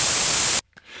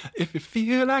If you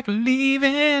feel like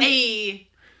leaving, Hey,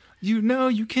 you know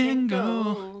you can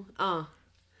go.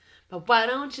 But why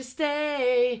don't you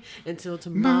stay until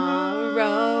tomorrow?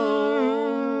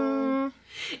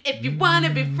 If you want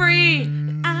to be free,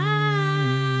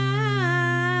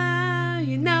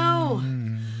 you know,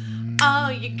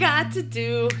 all you got to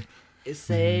do is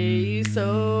say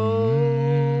so.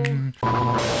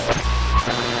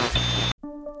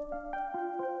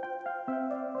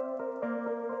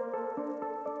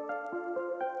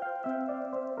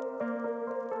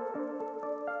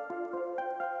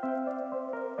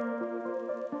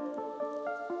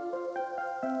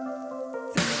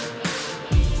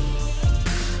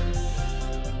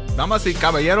 Damas y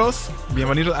caballeros,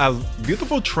 bienvenidos al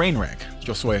Beautiful Trainwreck.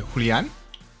 Yo soy Julián.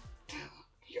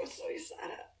 Yo soy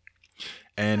Sara.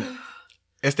 And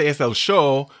este es el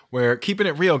show where keeping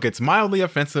it real gets mildly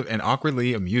offensive and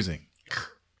awkwardly amusing.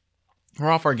 We're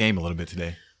off our game a little bit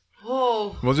today.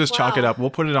 Oh, We'll just chalk it up.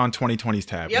 We'll put it on 2020's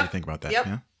tab. What do you think about that?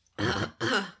 Yep. Yeah?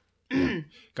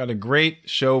 Got a great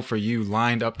show for you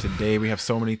lined up today. We have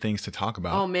so many things to talk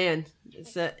about. Oh man,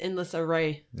 it's an endless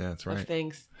array. Yeah, that's right. Of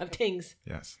things.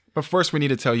 Yes. But first, we need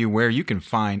to tell you where you can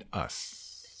find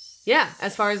us. Yeah,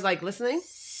 as far as like listening.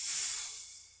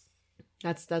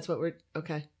 That's what we're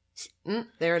okay.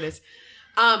 There it is.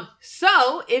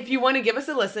 So if you want to give us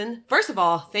a listen, first of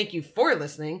all, thank you for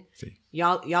listening. See.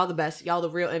 Y'all the best. Y'all the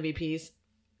real MVPs.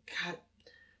 God,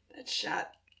 that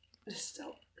shot is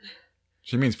still.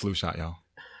 She means flu shot, y'all.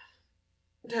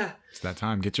 Duh. It's that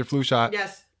time. Get your flu shot.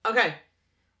 Yes. Okay.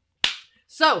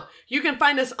 So you can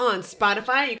find us on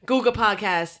Spotify, Google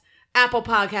Podcasts, Apple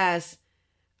Podcasts,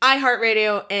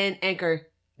 iHeartRadio, and Anchor.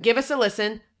 Give us a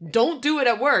listen. Don't do it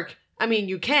at work. I mean,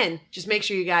 you can. Just make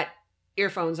sure you got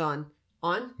earphones on.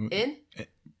 On? In?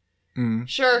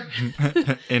 Sure.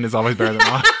 In is always better than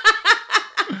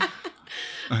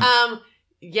on.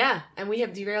 Yeah, and we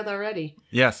have derailed already.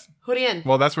 Yes. Julián.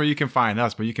 Well, that's where you can find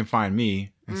us, but you can find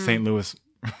me in St. Louis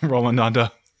rolling Donda.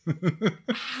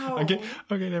 Wow. Okay,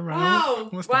 never mind. Wow.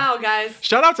 Almost done. Wow, guys.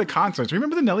 Shout out to concerts.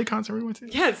 Remember the Nelly concert we went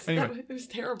to? Yes, Anyway. it was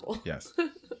terrible. Yes.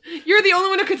 You're the only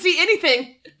one who could see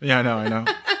anything. Yeah, I know.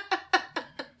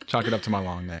 Chalk it up to my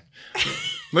long neck.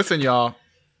 Listen, y'all.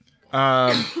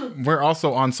 We're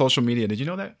also on social media. Did you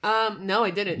know that? No,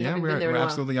 I didn't. Yeah, Haven't we're been there in a while.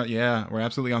 absolutely on. Yeah, we're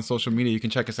absolutely on social media. You can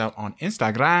check us out on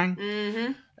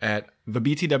Instagram at the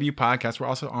BTW Podcast. We're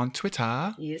also on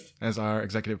Twitter. Yes. As our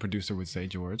executive producer would say,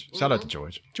 George. Shout out to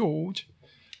George.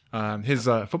 His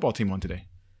football team won today.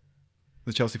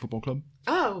 The Chelsea Football Club.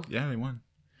 Oh. Yeah, they won.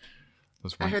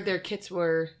 I heard their kits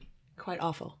were quite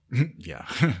awful. Yeah.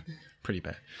 Pretty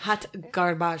bad. Hot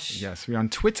garbage. Yes, we're on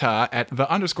Twitter at the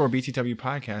 _BTW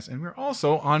Podcast. And we're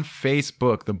also on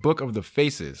Facebook, the Book of the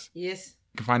Faces. Yes.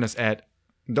 You can find us at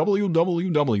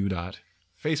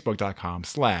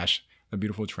www.facebook.com/The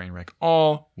Beautiful Trainwreck.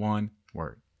 All one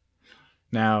word.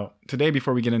 Now, today,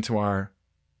 before we get into our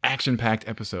action-packed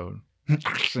episode.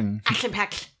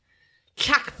 Action-packed.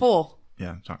 Chock full.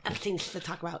 Yeah. Of things to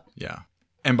talk about. Yeah.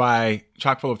 And by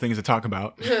chock full of things to talk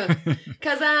about.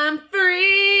 Because I'm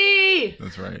free.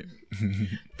 That's right.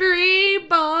 Free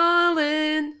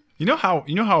balling. You know how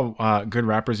good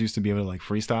rappers used to be able to like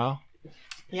freestyle?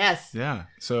 Yes. Yeah.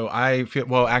 So I feel,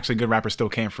 well, actually good rappers still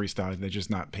can freestyle. They're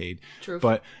just not paid. True.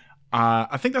 But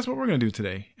I think that's what we're going to do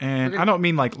today. And I don't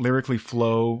mean like lyrically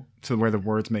flow to where the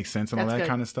words make sense and all that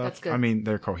kind of stuff. That's good. I mean,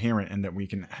 they're coherent and that we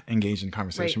can engage in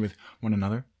conversation with one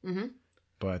another. Mm-hmm.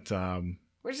 But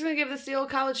we're just going to give this the old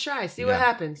college try. See what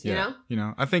happens, you know? You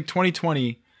know, I think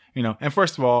 2020, you know, and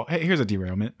first of all, hey, here's a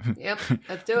derailment. Yep.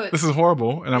 Let's do it. This is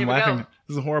horrible. And I'm laughing. Go.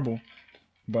 This is horrible.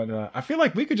 But I feel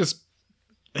like we could just,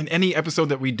 in any episode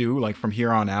that we do, like from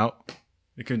here on out,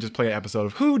 we could just play an episode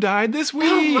of Who Died This Week?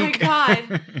 Oh my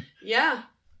God. Yeah.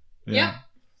 Yep.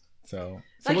 So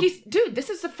like dude,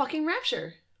 this is the fucking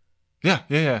rapture. Yeah.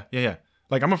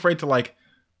 Like I'm afraid to like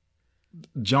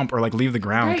jump or like leave the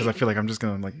ground because I feel like I'm just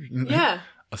gonna like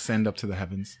ascend up to the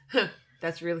heavens.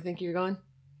 That's really think you're going?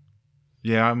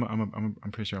 Yeah, I'm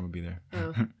pretty sure I'm gonna be there.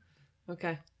 Oh.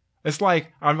 Okay. It's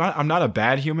like I'm not a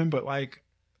bad human, but like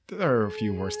there are a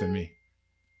few worse than me.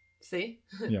 See?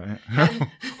 Yeah.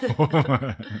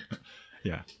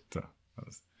 Yeah. So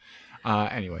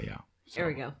anyway, yeah. So. There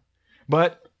we go.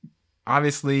 But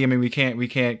obviously, I mean, we can't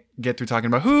get through talking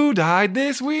about who died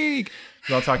this week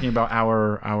without talking about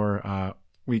our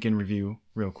weekend review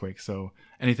real quick. So,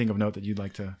 anything of note that you'd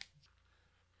like to?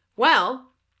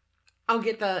 Well, I'll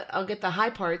get the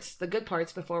high parts, the good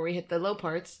parts before we hit the low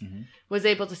parts. Mm-hmm. Was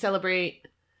able to celebrate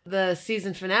the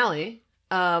season finale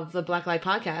of the Black Light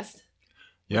Podcast.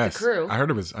 Yes, with the crew. I heard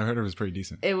it was pretty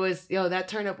decent. It was, that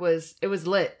turn up was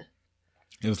lit.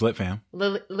 It was lit, fam.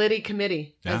 Liddy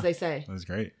committee, Yeah. as they say. It was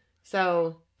great.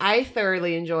 So I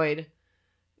thoroughly enjoyed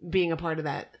being a part of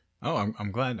that. Oh,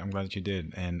 I'm glad. I'm glad that you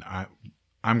did, and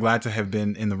I'm glad to have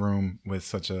been in the room with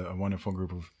such a wonderful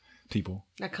group of people.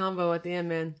 That convo at the end,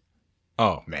 man.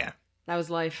 Oh man, That was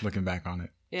life. looking back on it.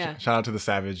 Yeah. Shout out to the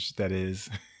savage that is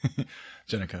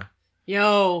Jenica.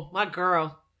 Yo, my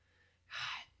girl.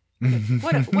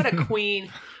 What a queen.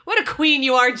 What a queen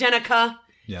you are, Jenica.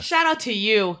 Yes. Shout out to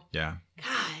you. Yeah,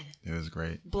 God. it was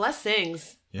great.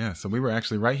 Blessings. Yeah, so we were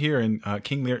actually right here in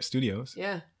King Lear Studios,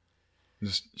 Yeah.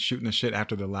 just shooting the shit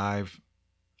after the live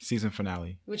season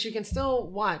finale. Which you can still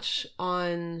watch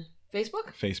on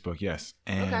Facebook. Facebook, yes.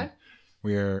 And Okay.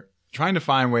 we're trying to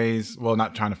find ways, well,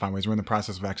 not trying to find ways, we're in the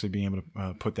process of actually being able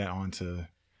to put that onto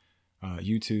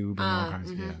YouTube and all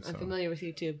kinds of, yeah. I'm familiar with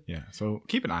YouTube. Yeah, so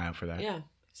keep an eye out for that. Yeah.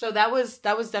 So that was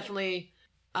definitely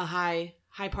a high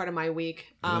part of my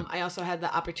week. Yeah. I also had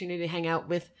the opportunity to hang out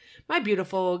with my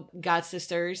beautiful god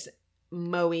sisters,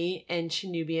 Moe and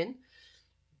Chinubian.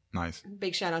 Nice.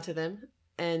 Big shout out to them.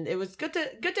 And it was good to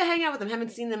hang out with them.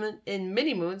 Haven't seen them in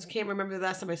many moons. Can't remember the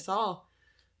last time I saw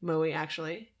Moe,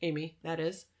 actually. Amy, that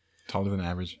is. Taller than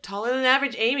average. Taller than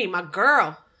average Amy, my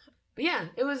girl. But yeah,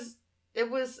 it was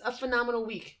a phenomenal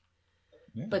week.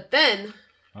 Yeah. But then,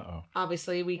 Uh-oh.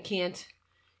 obviously, we can't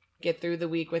get through the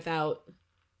week without,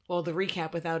 well, the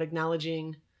recap without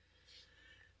acknowledging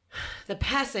the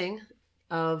passing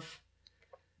of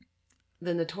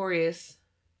the notorious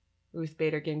Ruth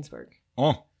Bader Ginsburg,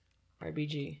 Oh,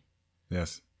 RBG.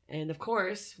 yes. And of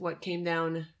course, what came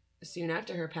down soon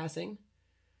after her passing,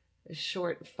 a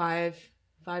short five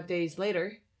days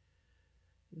later,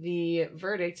 the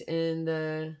verdict in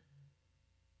the,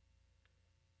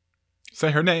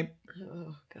 Say her name.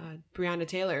 oh God, Breonna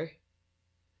Taylor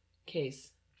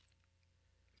case.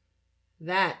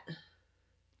 That,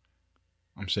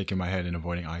 I'm shaking my head and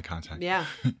avoiding eye contact. yeah,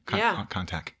 yeah.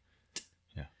 Contact.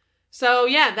 So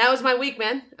yeah, that was my week,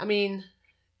 man. I mean,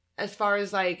 as far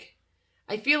as like,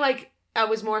 I feel like I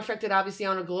was more affected, obviously,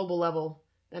 on a global level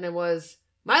than it was.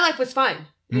 My life was fine.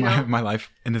 You know? My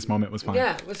life in this moment was fine.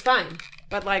 Yeah, it was fine.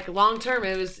 But like long term,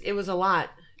 it was a lot.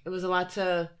 It was a lot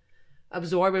to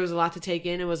absorb. It was a lot to take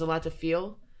in. It was a lot to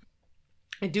feel.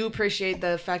 I do appreciate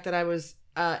the fact that I was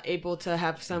able to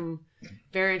have some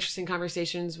very interesting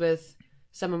conversations with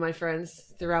some of my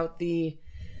friends throughout the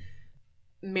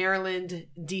Maryland,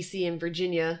 DC, and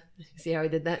Virginia. See how I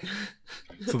did that?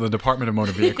 So the Department of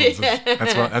Motor Vehicles.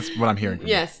 That's what I'm hearing. From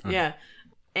Yes, you. yeah.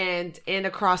 And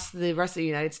across the rest of the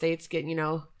United States, getting,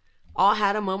 all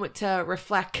had a moment to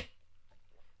reflect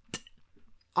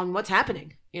on what's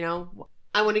happening.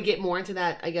 I want to get more into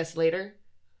that, I guess, later.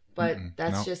 But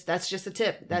that's just a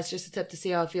tip. That's just a tip to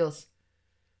see how it feels.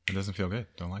 It doesn't feel good.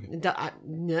 Don't like it.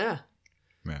 Yeah.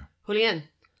 Yeah. Julian.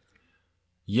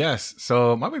 Yes.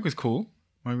 So my week was cool.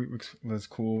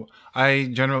 I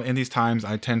generally, in these times,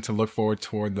 I tend to look forward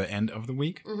toward the end of the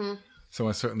week. Mm-hmm. So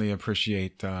I certainly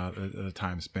appreciate the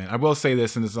time spent. I will say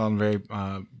this, and this is on a very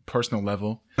personal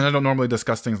level. And I don't normally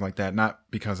discuss things like that, not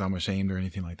because I'm ashamed or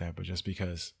anything like that, but just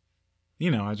because,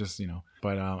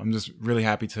 But I'm just really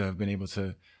happy to have been able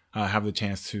to have the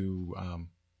chance to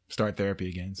start therapy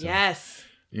again. So, Yes.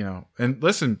 And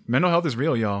listen, mental health is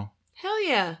real, y'all. Hell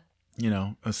yeah.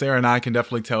 Sarah and I can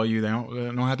definitely tell you there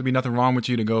don't have to be nothing wrong with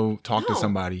you to go talk to No.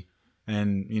 somebody,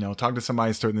 and talk to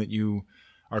somebody certain that you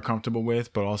are comfortable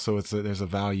with, but also there's a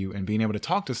value in being able to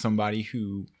talk to somebody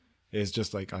who is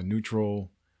just like a neutral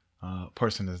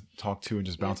person to talk to and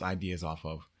just bounce ideas off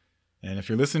of. And if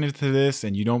you're listening to this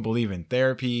and you don't believe in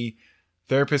therapy,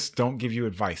 therapists don't give you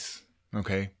advice.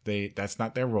 Okay, that's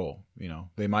not their role.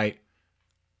 They might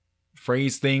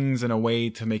phrase things in a way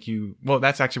to make you, well,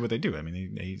 that's actually what they do. I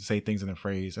mean, they say things in a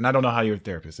phrase, and I don't know how your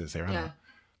therapist is, Sarah. I don't know.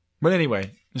 But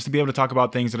anyway, just to be able to talk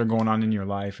about things that are going on in your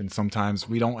life, and sometimes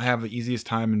we don't have the easiest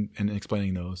time in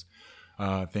explaining those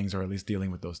things, or at least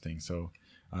dealing with those things. So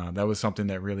that was something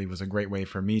that really was a great way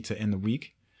for me to end the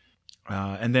week.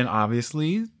 And then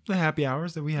obviously the happy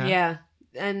hours that we had. Yeah.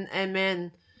 And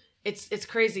man, it's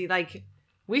crazy. Like,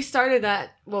 we started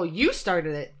that. Well, you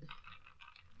started it.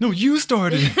 No, you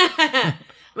started it. I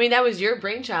mean, that was your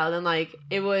brainchild, and like,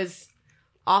 it was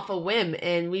off a whim,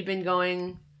 and we've been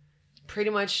going pretty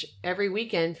much every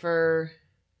weekend for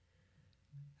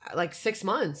like 6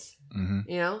 months.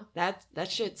 Mm-hmm. That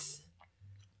shit's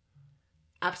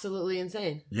absolutely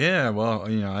insane. Yeah, well,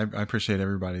 I appreciate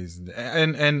everybody's,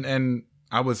 and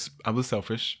I was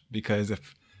selfish, because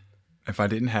if I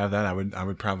didn't have that, I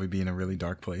would probably be in a really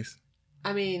dark place.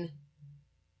 I mean,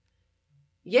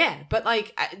 yeah, but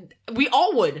like, we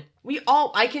all would.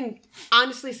 I can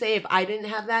honestly say, if I didn't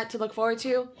have that to look forward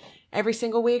to, every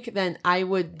single week, then I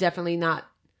would definitely not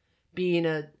be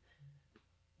in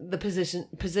the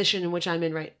position in which I'm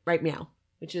in right now,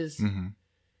 which is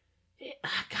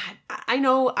God. I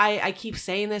know I keep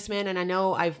saying this, man, and I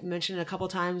know I've mentioned it a couple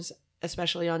times,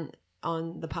 especially on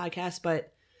the podcast,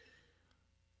 but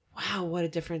wow, what a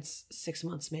difference 6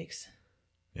 months makes.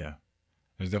 Yeah.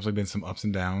 There's definitely been some ups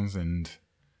and downs, and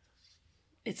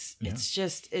it's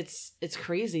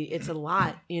crazy. It's a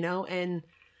lot, and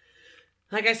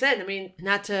like I said, I mean,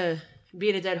 not to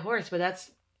beat a dead horse, but that's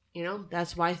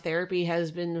why therapy has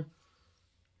been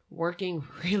working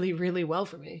really, really well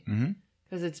for me.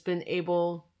 Because it's been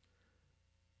able,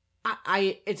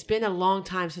 it's been a long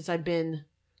time since I've been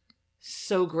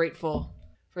so grateful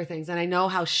for things. And I know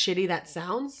how shitty that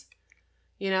sounds,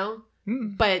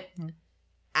 but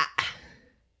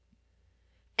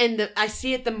I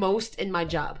see it the most in my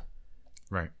job.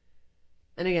 Right.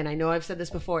 And again, I know I've said this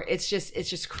before. It's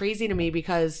just crazy to me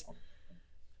because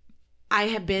I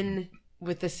have been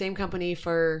with the same company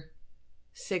for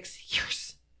 6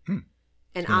 years.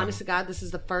 And honest to God, this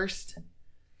is the first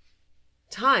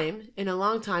time in a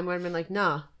long time where I've been like,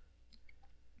 nah,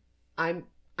 I'm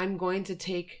going to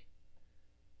take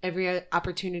every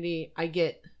opportunity I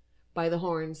get by the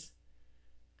horns,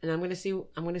 and I'm going to see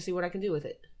what I can do with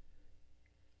it.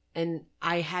 And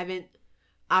I haven't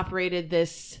operated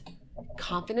this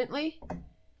confidently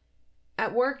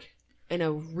at work in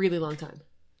a really long time.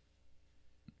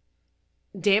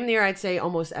 Damn near, I'd say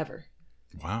almost ever.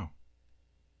 Wow.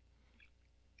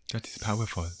 That is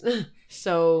powerful.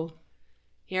 So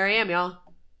here I am, y'all.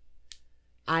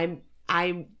 I'm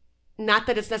not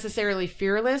that it's necessarily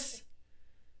fearless.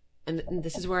 And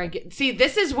this is where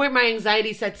this is where my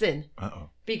anxiety sets in. Uh-oh.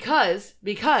 Because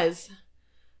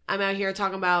I'm out here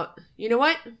talking about, you know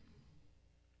what?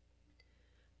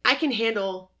 I can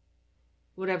handle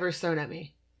whatever's thrown at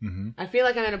me. I feel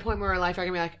like I'm at a point where in life I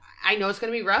can be like, I know it's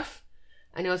going to be rough.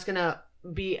 I know it's going to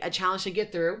be a challenge to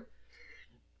get through.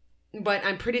 But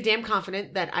I'm pretty damn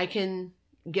confident that I can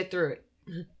get through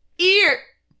it.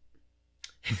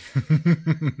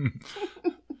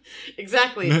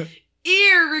 Exactly.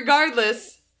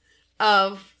 Regardless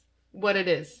of what it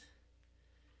is.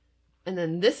 And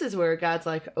then this is where God's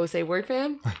like, oh, say word,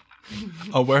 fam.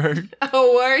 A word?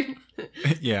 A word.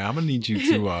 Yeah, I'm going to need you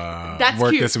to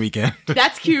work cute. this weekend.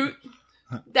 That's cute.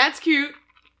 That's cute.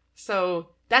 So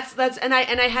that's and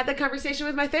I had that conversation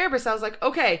with my therapist. I was like,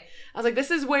 okay. I was like,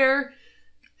 this is where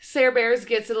Sarah Bears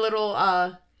gets a little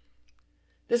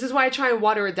this is why I try and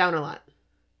water it down a lot.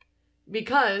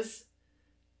 Because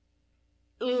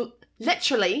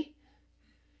literally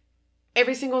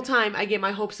every single time I get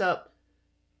my hopes up,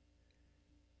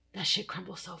 that shit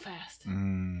crumbles so fast.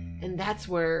 And that's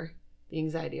where the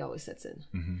anxiety always sets in.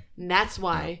 And that's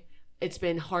why it's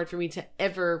been hard for me to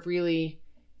ever really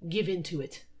give into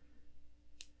it.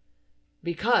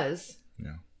 Because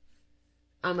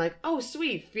I'm like, oh,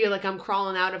 sweet. Feel like I'm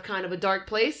crawling out of kind of a dark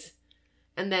place.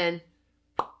 And then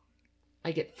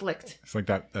I get flicked. It's like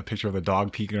that picture of the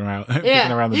dog peeking around,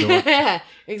 peeking around the door. Yeah,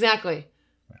 exactly.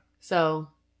 So,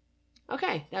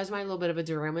 okay. That was my little bit of a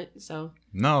derailment. So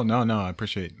No. I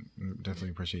definitely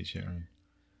appreciate sharing.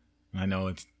 And I know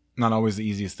it's not always the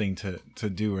easiest thing to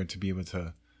do or to be able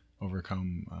to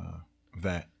overcome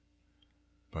that.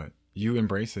 But you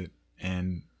embrace it.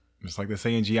 And just like they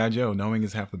say in G.I. Joe, knowing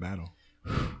is half the battle.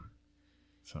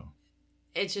 So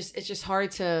it's just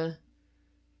hard to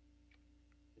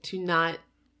not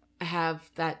have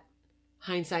that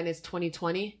hindsight is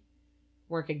 20/20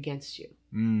 work against you.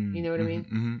 You know what I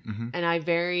mean? And I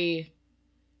very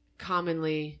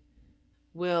commonly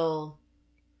will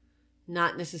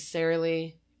not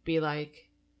necessarily be like,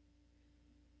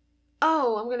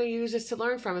 oh, I'm going to use this to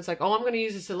learn from. It's like, oh, I'm going to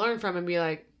use this to learn from, and be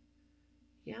like,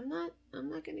 yeah, I'm not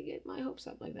going to get my hopes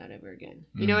up like that ever again.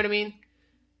 You know what I mean?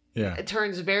 Yeah. It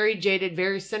turns very jaded,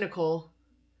 very cynical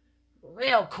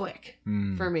real quick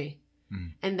for me.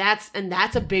 And that's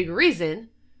a big reason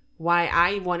why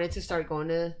I wanted to start going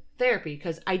to therapy,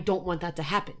 because I don't want that to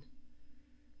happen.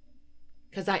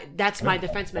 Because that's my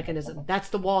defense mechanism. That's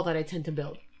the wall that I tend to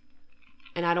build.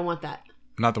 And I don't want that.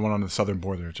 Not the one on the southern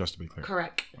border, just to be clear.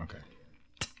 Correct. Okay.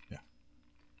 Yeah.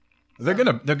 They're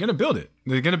gonna build it.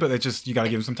 They're gonna build it. Just you gotta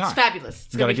give them some time. It's fabulous.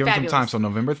 You gotta give them some time. So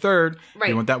November 3rd, right.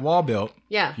 You want that wall built.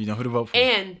 Yeah. You know who to vote for.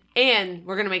 And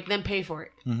we're gonna make them pay for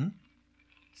it.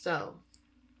 So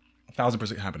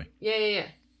 1,000% happening. Yeah.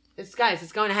 It's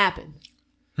going to happen.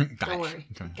 Don't worry.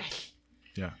 Okay.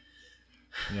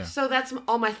 Yeah. So that's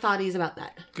all my thoughties about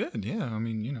that. Good. Yeah. I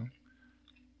mean,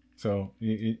 so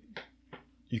you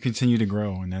continue to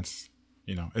grow, and that's,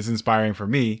 it's inspiring for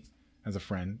me as a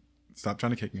friend. Stop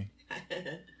trying to kick me.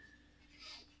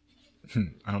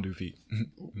 I don't do feet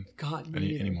God, me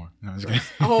neither. anymore. No, I was kidding.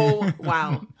 Oh,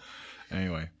 wow.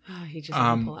 Anyway, He just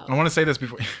wanted to pull out. I want to say this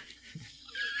before.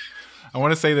 I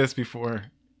want to say this before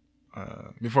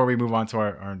we move on to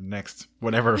our next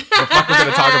whatever the fuck we're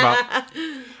gonna talk about.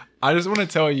 I just want to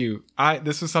tell you,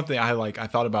 this was something I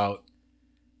thought about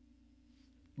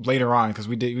later on because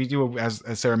we do as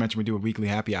Sarah mentioned, we do a weekly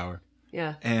happy hour.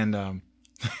 Yeah. And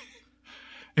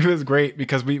it was great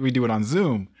because we do it on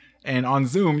Zoom, and on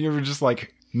Zoom you were just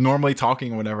like normally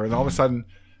talking or whatever, and all of a sudden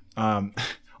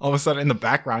in the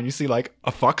background you see like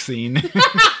a fuck scene.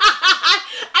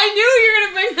 I knew you were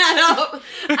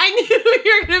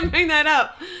gonna bring that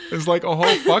up. It's like a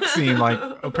whole fuck scene. Like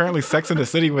apparently Sex and the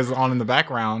City was on in the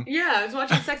background. Yeah, I was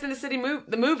watching Sex and the City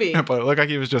the movie. But it looked like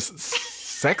it was just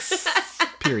sex,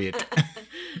 period.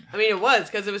 I mean, it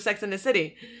was because it was Sex and the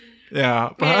City.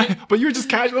 Yeah, but you were just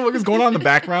casual. What was going on in the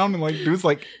background? And like dudes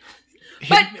like.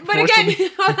 But again,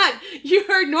 hold on. You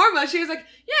heard Norma. She was like,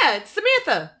 "Yeah, it's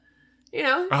Samantha. You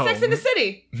know, Sex and the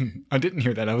City." I didn't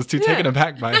hear that. I was too taken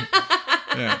aback by it.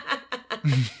 Yeah.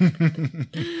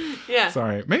 Yeah.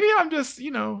 Sorry. Maybe I'm just,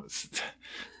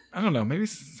 I don't know. Maybe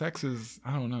sex is,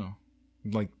 I don't know,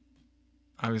 like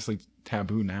obviously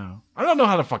taboo now. I don't know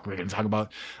how the fuck we're going to talk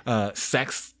about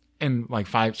sex in like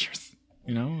 5 years,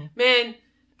 Man,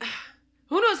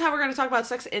 who knows how we're going to talk about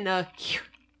sex in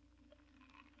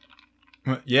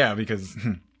yeah, because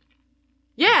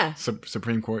yeah.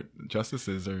 Supreme Court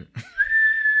justices are.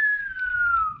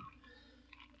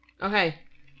 Okay.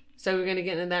 So we're going to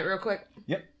get into that real quick.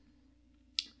 Yep.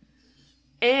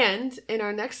 And in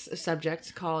our next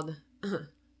subject called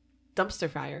Dumpster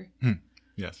Fire,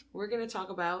 yes, we're going to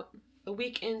talk about a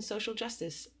week in social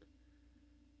justice.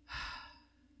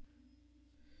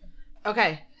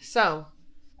 Okay, so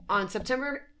on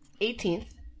September 18th,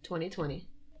 2020,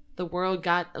 the world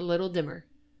got a little dimmer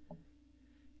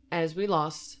as we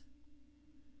lost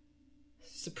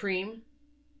Supreme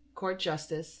Court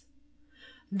Justice,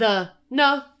 the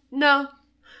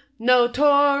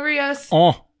notorious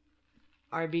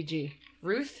RBG,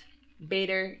 Ruth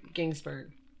Bader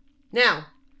Ginsburg. Now,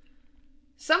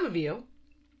 some of you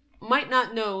might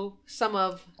not know some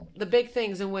of the big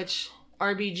things in which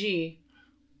RBG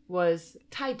was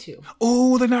tied to.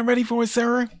 Oh, they're not ready for it,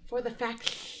 Sarah. For the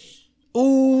fact.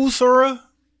 Oh, Sarah.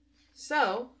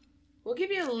 So, we'll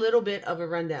give you a little bit of a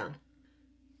rundown.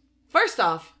 First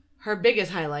off, her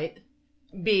biggest highlight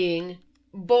being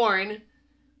born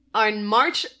on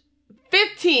March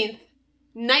 15th,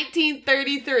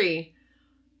 1933.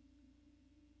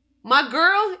 My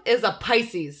girl is a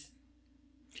Pisces.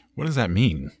 What does that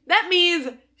mean? That means,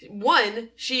 one,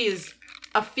 she is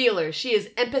a feeler. She is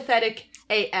empathetic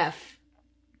AF.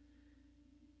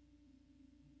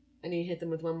 I need to hit them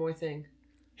with one more thing.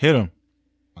 Hit them.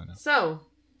 So,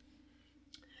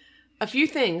 a few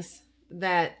things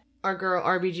that our girl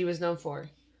RBG was known for.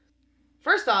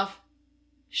 First off,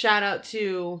 shout out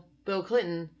to Bill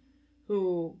Clinton,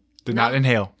 who... Did not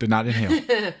inhale.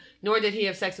 Nor did he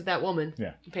have sex with that woman.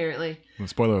 Yeah. Apparently. Well,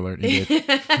 spoiler alert, he did.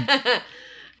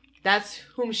 That's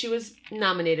whom she was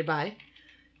nominated by.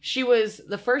 She was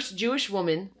the first Jewish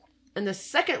woman and the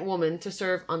second woman to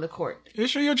serve on the court. Is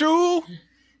she a Jew?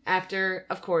 After,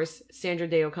 of course, Sandra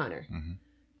Day O'Connor. Mm-hmm.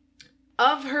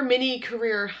 Of her many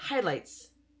career highlights,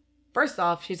 first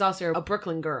off, she's also a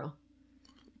Brooklyn girl.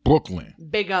 Brooklyn.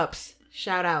 Big ups.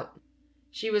 Shout out.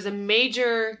 She was a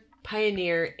major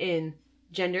pioneer in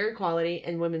gender equality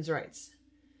and women's rights.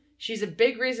 She's a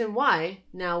big reason why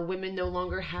now women no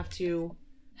longer have to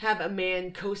have a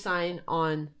man co-sign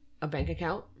on a bank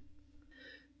account.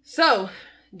 So,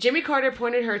 Jimmy Carter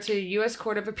appointed her to the U.S.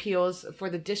 Court of Appeals for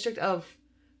the District of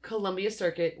Columbia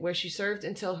Circuit, where she served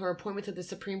until her appointment to the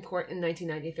Supreme Court in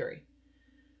 1993.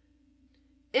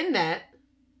 In that,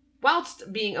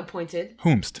 whilst being appointed...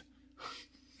 Whomst.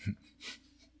 Do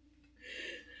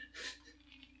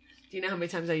you know how many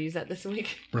times I used that this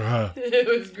week? Bruh. It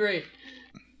was great.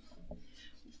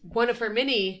 One of her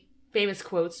many famous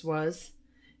quotes was,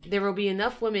 "There will be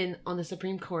enough women on the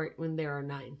Supreme Court when there are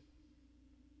 9.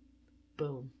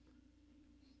 Boom.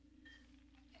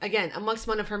 Again, amongst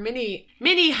one of her many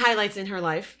highlights in her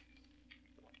life,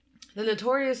 the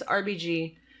notorious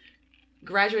RBG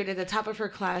graduated at the top of her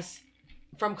class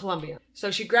from Columbia.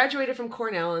 So she graduated from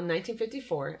Cornell in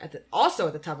 1954, also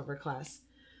at the top of her class.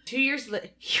 2 years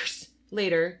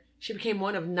later, she became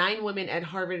one of 9 women at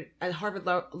Harvard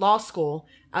Law School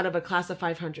out of a class of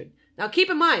 500. Now keep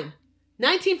in mind,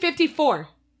 1954.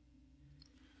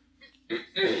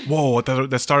 Whoa,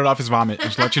 that started off his vomit.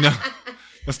 Just to let you know.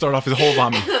 That started off his whole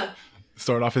vomit.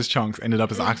 Started off his chunks, ended up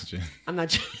as oxygen. I'm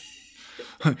not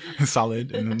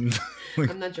Solid. And then,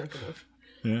 I'm not drunk enough.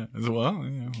 Yeah, as well. You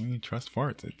know, when you trust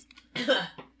farts, it's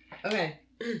Okay.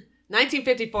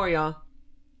 1954, y'all.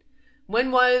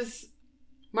 When was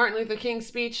Martin Luther King's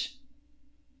speech?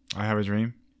 I have a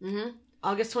dream.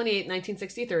 August 28,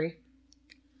 1963.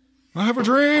 I have a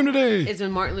dream today. Is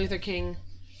when Martin Luther King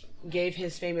gave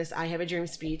his famous I Have a Dream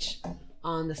speech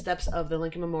on the steps of the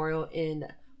Lincoln Memorial in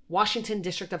Washington,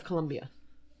 District of Columbia.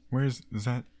 Is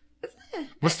that?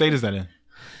 What state is that in?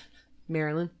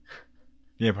 Maryland.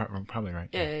 Yeah, probably right.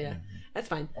 Yeah. That's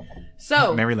fine.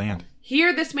 So, Maryland.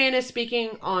 Here this man is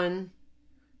speaking on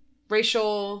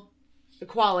racial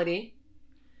equality.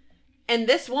 And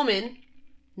this woman,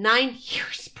 9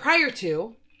 years prior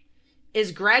to,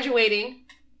 is graduating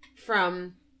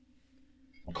from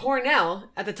Cornell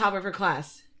at the top of her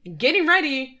class. Getting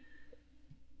ready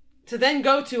to then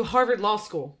go to Harvard Law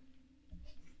School.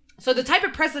 So the type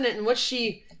of precedent in which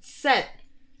she set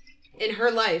in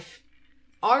her life,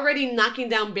 already knocking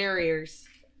down barriers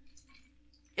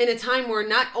in a time where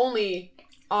not only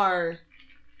are,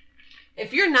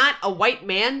 if you're not a white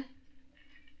man,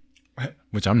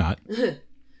 which I'm not,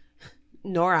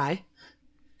 nor I,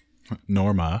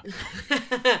 Norma,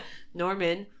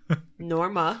 Norman,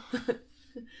 Norma,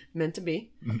 meant to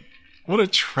be. What a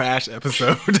trash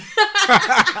episode.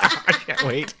 I can't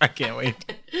wait. I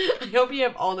hope you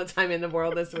have all the time in the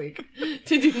world this week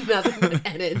to do nothing but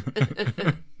edit.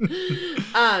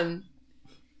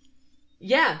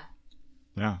 Yeah.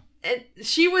 And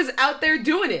she was out there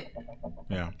doing it.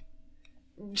 Yeah.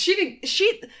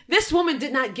 This woman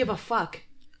did not give a fuck.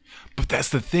 But that's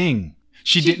the thing.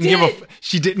 She didn't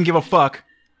give a fuck.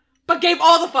 But gave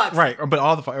all the fucks. Right. But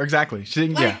all the fuck. Exactly. She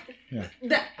didn't.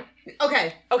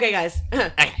 Okay, guys.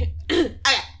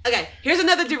 Okay. Here's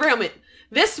another derailment.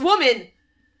 This woman,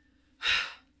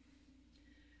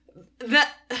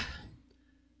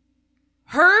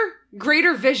 her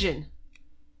greater vision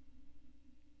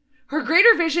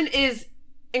is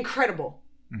incredible.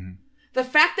 Mm-hmm. The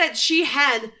fact that she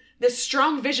had this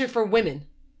strong vision for women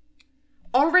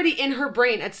already in her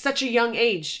brain at such a young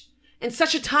age, in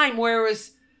such a time where it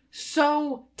was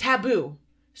so taboo,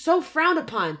 so frowned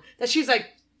upon, that she's like,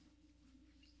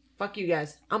 fuck you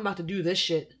guys, I'm about to do this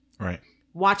shit. Right.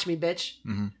 Watch me, bitch.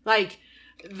 Mm-hmm. Like,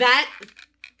 that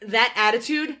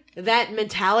attitude, that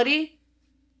mentality,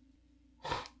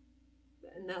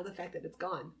 and now the fact that it's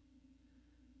gone.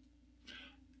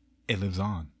 It lives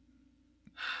on.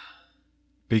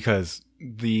 Because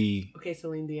Okay,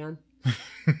 Celine Dion.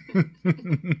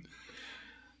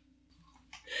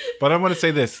 But I want to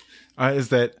say this, is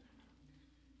that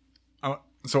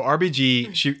so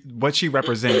RBG, what she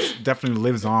represents definitely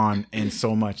lives on in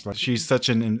so much. Like, she's such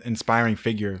an inspiring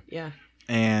figure. Yeah.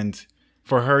 And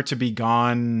for her to be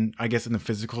gone, I guess, in the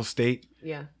physical state,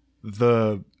 yeah,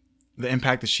 the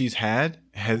impact that she's had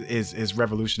is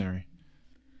revolutionary.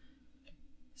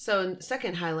 So,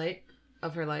 second highlight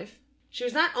of her life, she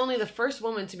was not only the first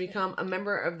woman to become a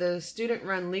member of the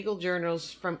student-run legal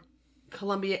journals from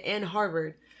Columbia and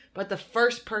Harvard, but the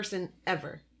first person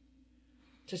ever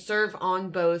to serve on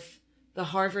both the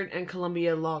Harvard and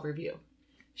Columbia Law Review.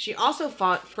 She also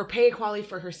fought for pay equality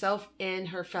for herself and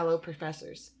her fellow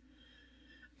professors.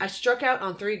 I struck out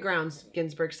on 3 grounds,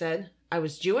 Ginsburg said. I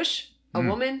was Jewish, a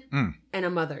woman, and a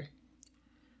mother.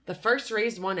 The first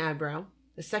raised 1 eyebrow,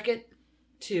 the second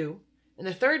 2, and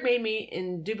the third made me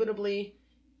indubitably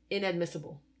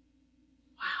inadmissible.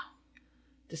 Wow.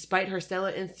 Despite her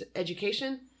stellar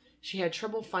education, she had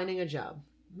trouble finding a job.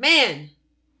 Man!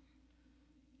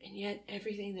 And yet,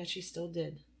 everything that she still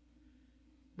did.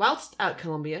 Whilst at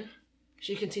Columbia,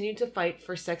 she continued to fight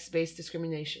for sex-based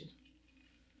discrimination.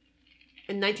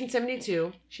 In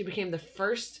 1972, she became the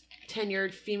first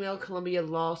tenured female Columbia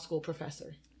Law School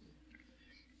professor.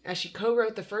 As she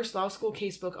co-wrote the first law school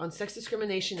casebook on sex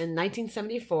discrimination in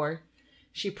 1974,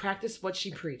 she practiced what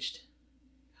she preached.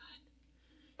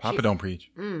 Papa don't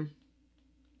preach.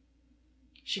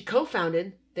 She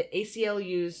co-founded the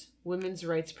ACLU's Women's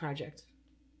Rights Project.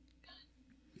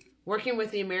 Working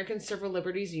with the American Civil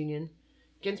Liberties Union,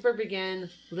 Ginsburg began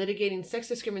litigating sex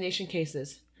discrimination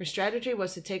cases. Her strategy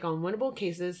was to take on winnable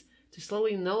cases to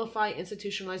slowly nullify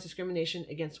institutionalized discrimination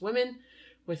against women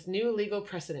with new legal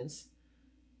precedents.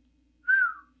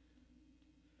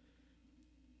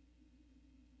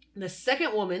 The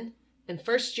second woman and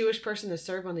first Jewish person to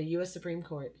serve on the U.S. Supreme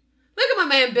Court. Look at my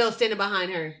man Bill standing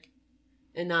behind her.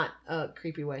 And not a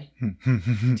creepy way,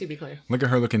 to be clear. Look at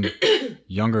her looking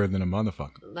younger than a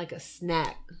motherfucker. Like a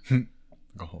snack. Like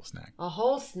a whole snack. A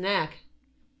whole snack.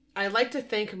 I like to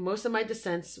think most of my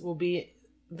dissents will be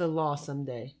the law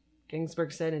someday,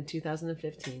 Ginsburg said in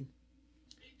 2015.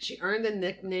 She earned the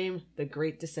nickname the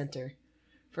Great Dissenter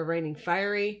for writing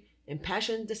fiery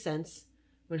impassioned dissents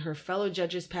when her fellow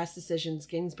judges passed decisions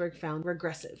Ginsburg found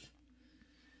regressive.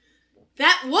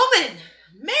 That woman!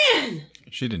 Man!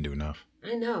 She didn't do enough.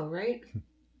 I know, right?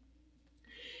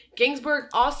 Ginsburg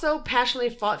also passionately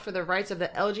fought for the rights of the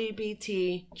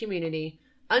LGBT community,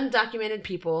 undocumented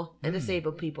people, and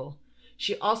disabled people.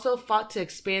 She also fought to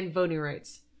expand voting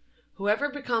rights. Whoever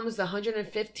becomes the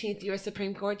 115th U.S.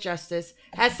 Supreme Court Justice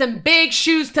has some big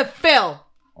shoes to fill.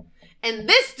 And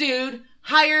this dude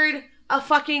hired a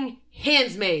fucking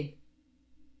handsmaid.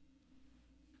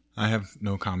 I have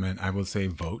no comment. I will say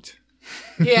vote.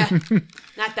 Yeah,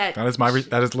 not that.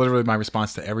 That is literally my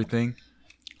response to everything.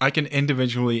 I can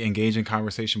individually engage in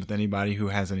conversation with anybody who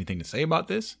has anything to say about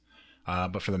this.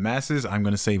 But for the masses, I'm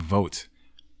going to say vote.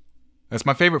 That's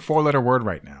my favorite 4-letter word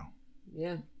right now.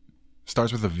 Yeah.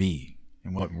 Starts with a V.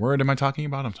 And what word am I talking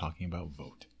about? I'm talking about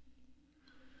vote.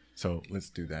 So let's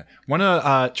do that. Want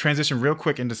to transition real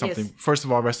quick into something. Yes. First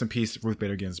of all, rest in peace, Ruth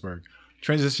Bader Ginsburg.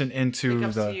 Transition into Big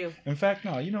ups the. to you. In fact,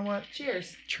 no. You know what?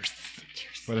 Cheers. Cheers.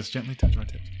 Cheers. Let us gently touch my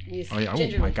tips. Yes. Oh yeah. Oh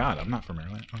Gingerly. my God. I'm not from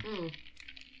Maryland. Oh. Mm.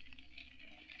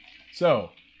 So,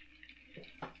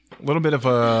 a little bit of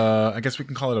a. I guess we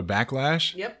can call it a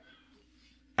backlash. Yep.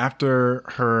 After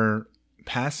her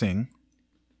passing,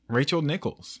 Rachel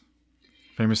Nichols,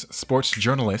 famous sports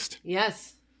journalist,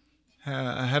 Yes.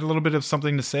 had a little bit of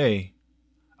something to say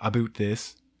about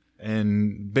this,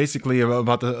 and basically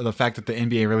about the fact that the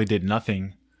NBA really did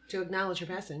nothing To acknowledge her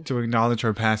passing. to acknowledge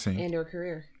her passing, And her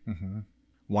career.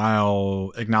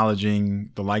 while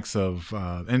acknowledging the likes of,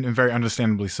 and very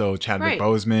understandably so, Chadwick Right.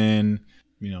 Boseman,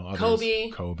 others.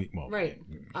 Kobe. Well, Right.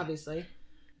 Obviously.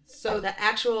 So the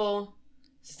actual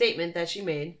statement that she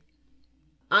made.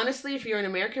 Honestly, if you're an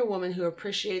American woman who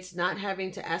appreciates not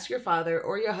having to ask your father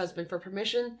or your husband for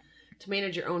permission to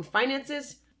manage your own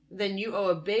finances, then you owe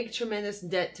a big, tremendous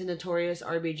debt to Notorious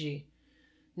RBG.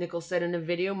 Nichols said in a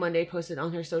video Monday posted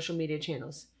on her social media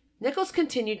channels. Nichols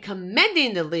continued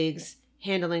commending the league's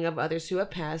handling of others who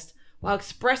have passed, while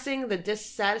expressing the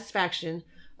dissatisfaction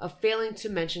of failing to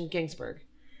mention Ginsburg.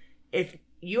 If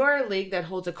you are a league that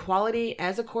holds equality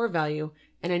as a core value,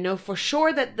 and I know for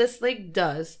sure that this league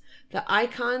does, the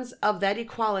icons of that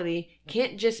equality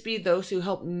can't just be those who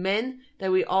help men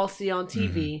that we all see on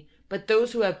TV, but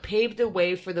those who have paved the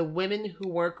way for the women who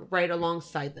work right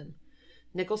alongside them.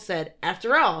 Nichols said,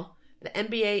 after all, the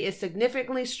NBA is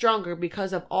significantly stronger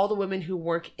because of all the women who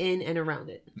work in and around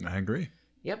it. I agree.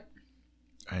 Yep.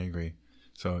 I agree.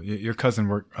 So your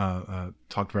cousin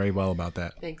talked very well about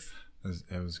that. Thanks.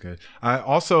 It was good. I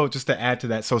also, just to add to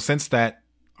that, so since that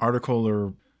article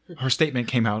or her statement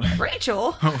came out,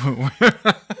 Rachel.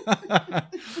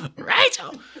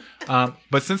 Rachel.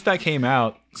 But since that came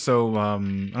out, so I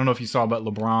don't know if you saw, but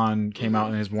LeBron came out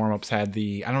and his warm-ups had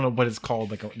the, I don't know what it's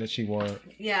called, that she wore.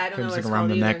 Yeah, I don't know what like it's around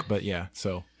called the either. neck, but yeah.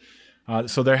 So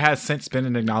there has since been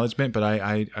an acknowledgement, but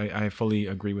I fully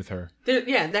agree with her.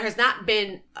 There has not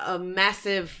been a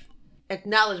massive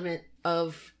acknowledgement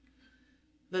of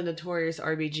the Notorious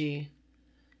RBG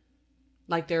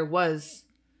like there was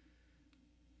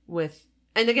with,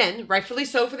 and again, rightfully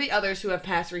so for the others who have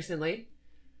passed recently.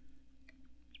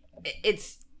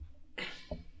 It's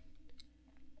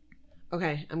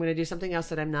okay. I'm going to do something else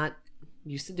that I'm not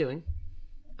used to doing.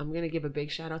 I'm going to give a big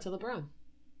shout out to LeBron.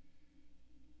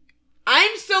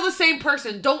 I'm still the same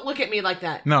person. Don't look at me like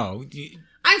that. No.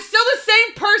 I'm still the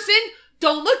same person.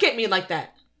 Don't look at me like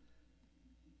that.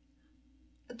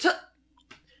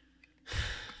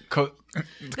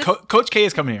 Coach K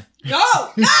is coming here.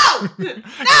 No!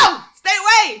 Stay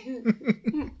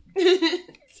away!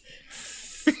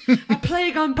 A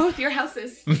plague on both your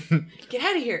houses. Get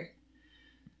out of here.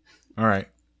 All right.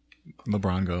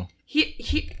 LeBron, go.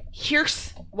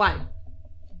 Here's why.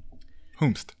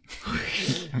 Whomst. Go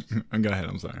ahead.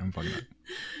 I'm sorry. I'm fucking up.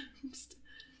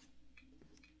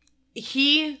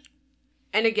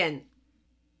 And again,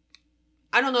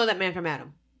 I don't know that man from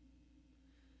Adam.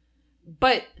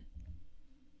 But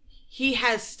he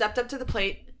has stepped up to the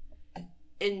plate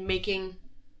in making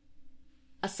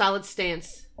a solid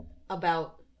stance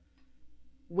about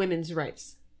women's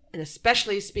rights. And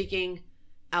especially speaking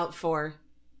out for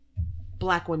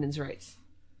Black women's rights.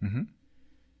 Mm-hmm.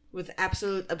 With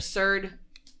absolute absurd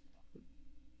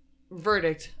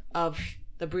verdict of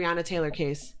the Breonna Taylor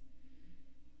case,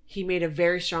 he made a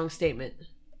very strong statement.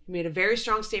 He made a very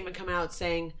strong statement coming out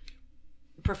saying,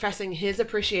 professing his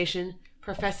appreciation,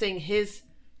 professing his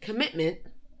commitment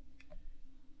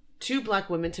to Black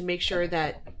women to make sure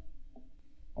that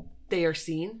they are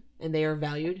seen and they are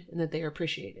valued and that they are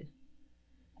appreciated.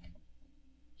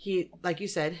 He, like you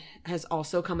said, has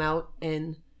also come out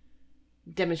and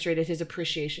demonstrated his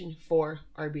appreciation for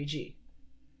RBG.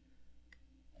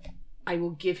 I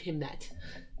will give him that.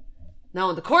 Now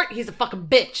on the court, he's a fucking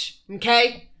bitch.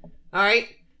 Okay? All right?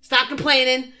 Stop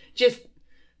complaining. Just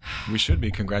We should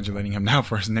be congratulating him now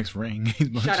for his next ring. He's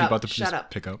about to Shut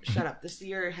up. pick up. Shut up. This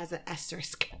year has an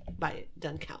asterisk by it.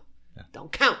 Doesn't count. Yeah.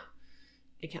 Don't count.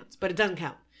 It counts, but it doesn't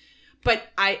count. But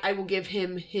I will give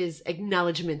him his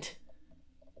acknowledgement.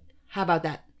 How about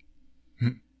that?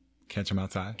 Catch him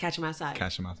outside. Catch him outside.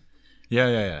 Catch him outside.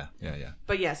 Yeah.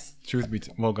 But yes. Truth be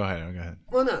well, go ahead.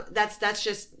 Well, no, that's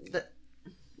just the.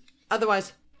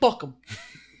 Otherwise, fuck him.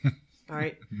 All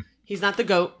right, he's not the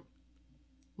GOAT.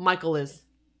 Michael is.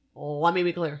 Let me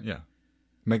be clear. Yeah.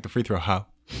 Make the free throw, ho.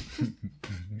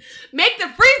 Make the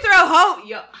free throw, ho!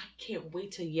 Yo, I can't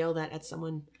wait to yell that at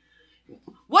someone.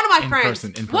 One of my friends.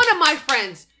 In person. One of my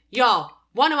friends. Y'all.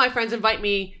 One of my friends invite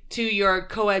me to your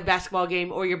co-ed basketball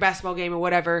game or your basketball game or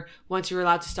whatever once you're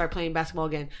allowed to start playing basketball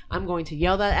again. I'm going to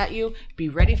yell that at you. Be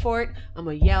ready for it. I'm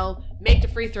going to yell, make the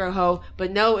free throw, ho.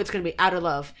 But no, it's going to be out of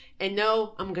love. And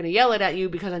no, I'm going to yell it at you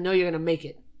because I know you're going to make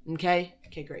it. Okay?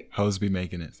 Okay, great. Hoes be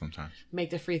making it sometimes. Make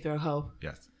the free throw, ho.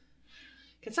 Yes.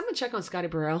 Can someone check on Scotty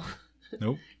Burrell?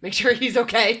 Nope. Make sure he's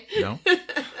okay. No.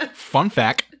 Fun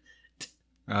fact.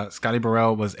 Scotty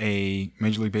Burrell was a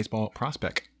Major League Baseball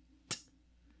prospect.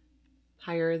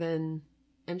 Higher than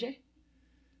MJ?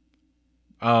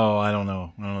 Oh, I don't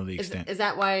know. I don't know the extent. Is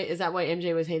that why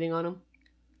MJ was hating on him?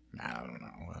 I don't know.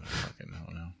 I fucking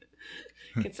don't know.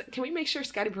 Can we make sure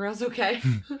Scotty Burrell's okay?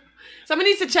 Someone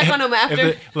needs to check on him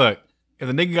after. If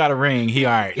the nigga got a ring, he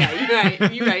all right. Yeah,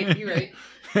 you're right.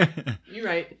 You're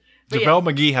right. But JaVale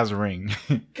McGee has a ring.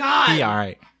 God. He all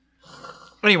right.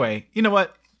 Anyway, you know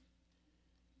what?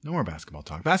 No more basketball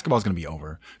talk. Basketball's going to be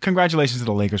over. Congratulations to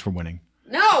the Lakers for winning.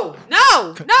 No,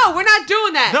 we're not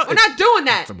doing that. No, we're not doing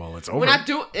that. It's over. We're not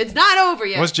doing. It's not over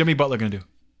yet. What's Jimmy Butler going to do?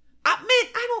 I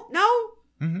don't know.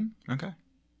 Mm-hmm. Okay.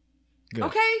 Good.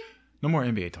 Okay. No more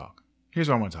NBA talk. Here's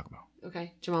what I want to talk about.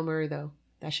 Okay. Jamal Murray, though.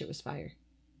 That shit was fire.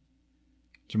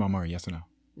 Jamal Murray, yes or no?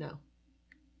 No.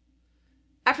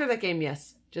 After that game,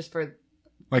 yes. Just for...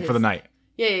 For the night.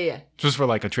 Yeah. Just for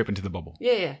like a trip into the bubble.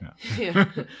 Yeah.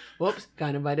 Whoops.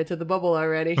 Got invited to the bubble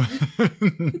already.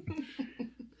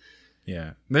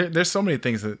 Yeah. There's so many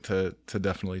things to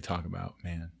definitely talk about,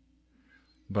 man.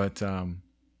 But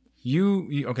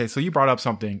you okay, so you brought up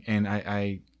something and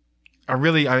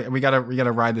we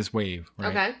gotta ride this wave, right?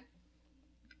 Okay.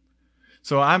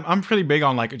 So I'm pretty big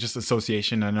on like just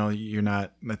association. I know you're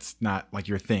not. That's not like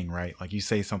your thing, right? Like you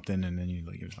say something and then you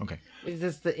like, okay. Is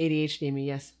this the ADHD in me?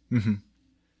 Yes. Mm-hmm.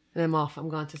 And I'm off. I'm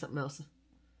gone to something else.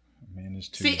 Man, there's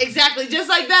two. See, exactly, just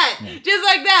like that, just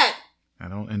like that. I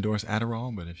don't endorse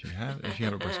Adderall, but if you have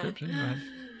a prescription, go ahead.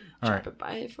 All right. Drop it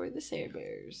by for the Sayer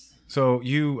Bears. So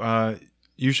you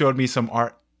showed me some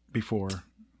art before.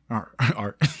 Art.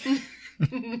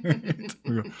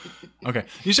 Okay,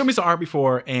 you showed me some art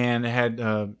before, and it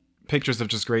had pictures of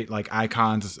just great like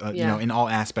icons, you know, in all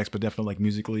aspects, but definitely like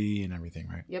musically and everything,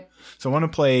 right? Yep. So I want to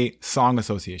play song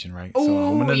association, right?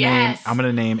 Ooh, so yes. I'm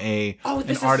gonna name an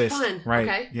artist, fun. right?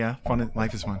 Okay. Yeah, fun.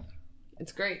 Life is fun.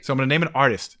 It's great. So I'm gonna name an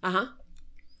artist. Uh-huh.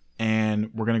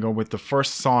 And we're gonna go with the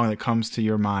first song that comes to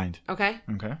your mind. Okay.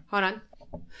 Okay. Hold on.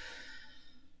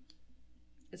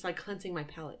 It's like cleansing my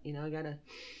palate, you know. I gotta.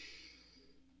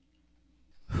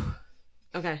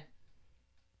 Okay.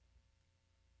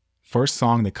 First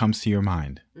song that comes to your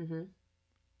mind. Mm-hmm.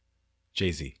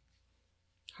 Jay-Z.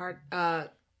 Hard.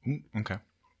 Okay.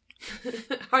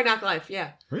 Hard Knock Life.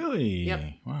 Yeah. Really? Yep.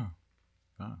 Wow.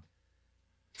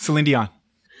 Celine Dion.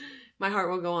 My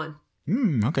Heart Will Go On.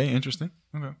 Okay. Interesting.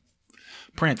 Okay.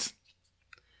 Prince.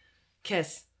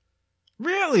 Kiss.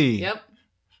 Really? Yep.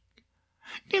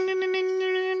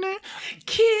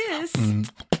 Kiss.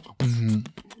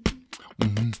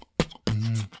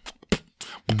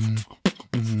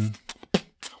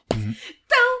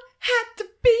 Don't have to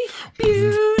be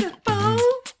beautiful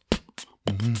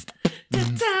to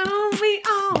tell me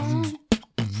all.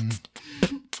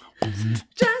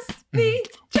 Just need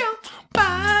your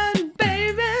body,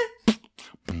 baby,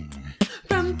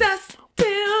 from dusk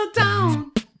till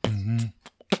dawn.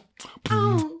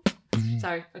 Oh.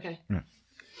 Sorry. Okay. Yeah.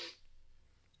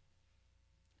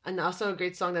 And also a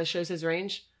great song that shows his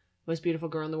range was Beautiful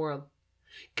Girl in the World.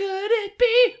 Could it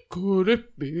be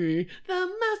the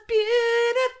most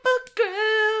beautiful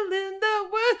girl in the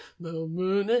world? The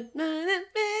moon at night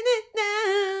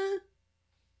and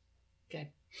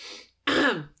Okay.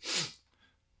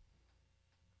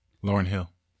 Lauryn Hill.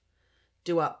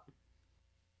 Do Up.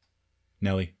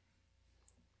 Nelly.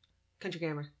 Country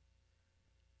Grammar.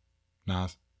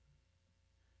 Nas.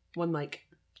 One Mic.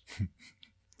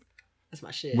 That's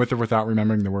my shit. With or without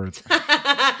remembering the words.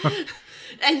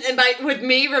 and with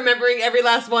me remembering every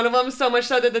last one of them, so much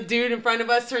so that the dude in front of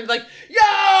us turns like,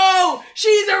 "Yo,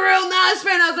 she's a real Nas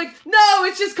fan." I was like, "No,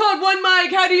 it's just called One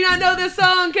Mic. How do you not know this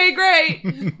song? Okay, great."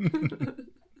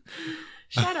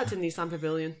 Shout out to Nissan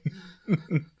Pavilion.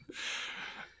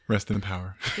 Rest in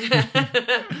power.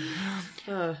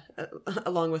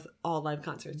 Along with all live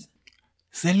concerts.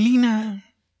 Selena.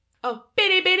 Oh,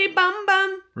 bitty bitty bum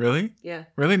bum. Really? Yeah.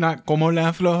 Really? Not como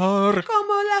la flor.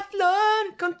 Como la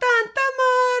flor con tanta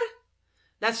amor.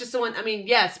 That's just the one. I mean,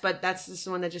 yes, but that's just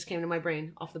the one that just came to my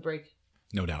brain off the break.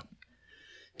 No doubt.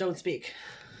 Don't speak.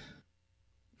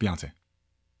 Beyonce.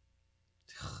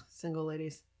 Single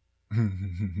ladies.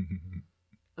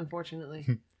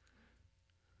 Unfortunately.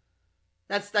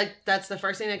 That's the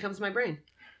first thing that comes to my brain.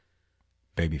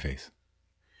 Babyface.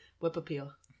 Whip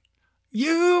appeal.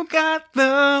 You got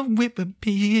the whip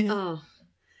appeal. Oh.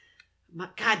 My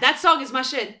God, that song is my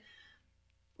shit.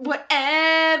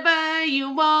 Whatever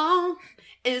you want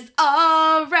is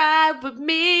alright with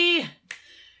me.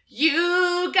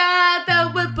 You got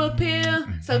the whip appeal,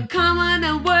 so come on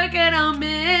and work it on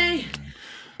me.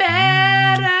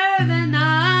 Better than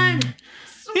none,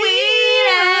 sweet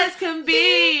as can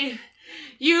be.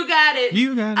 You got it.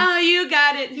 You got it. Oh, you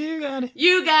got it. You got it.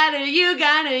 You got it. You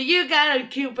got it. You got to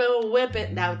keep it whip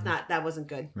it. That wasn't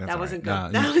good. That's that wasn't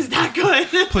right. good. Nah, that was not good.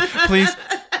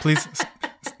 Please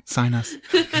sign us.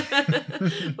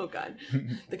 Oh God,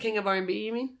 the king of R&B.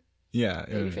 You mean? Yeah.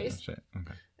 Babyface? Shit.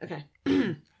 Okay.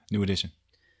 Okay. New edition.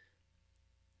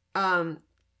 Oh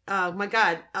my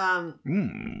God.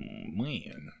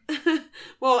 Man.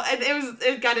 Well,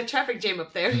 it got a traffic jam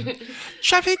up there.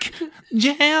 Traffic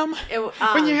jam.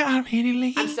 When you're already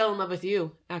late. I'm still in love with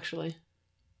you, actually.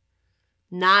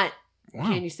 Not Wow.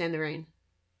 Can You Stand the Rain?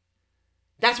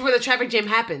 That's where the traffic jam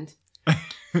happened.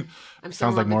 I'm still Sounds in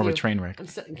like love more with of a you. train wreck.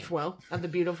 Well, of the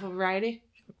beautiful variety.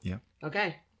 Yeah.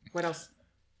 Okay. What else?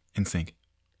 In sync.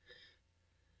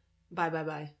 Bye, bye,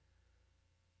 bye.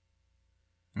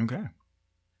 Okay.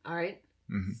 All right.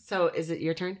 Mm-hmm. So, is it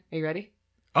your turn? Are you ready?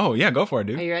 Oh yeah, go for it,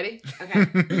 dude. Are you ready? Okay.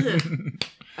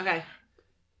 Okay.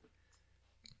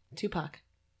 Tupac.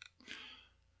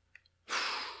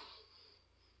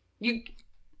 You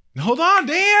Hold on,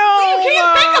 damn. You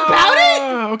can't think about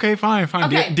it? Okay, fine.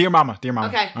 Okay. Dear mama.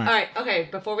 okay? All All right. Okay.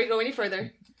 Before we go any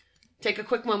further, take a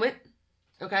quick moment.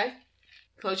 Okay.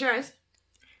 Close your eyes.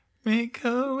 Make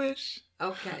a wish.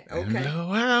 Okay. And Okay.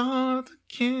 blow out the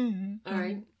candle. All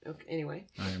right. Okay. Anyway,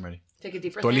 All right, I'm ready. take a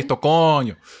deep breath Estoy in. listo,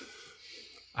 coño.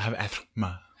 I have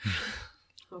asthma.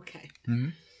 Okay. Mm-hmm.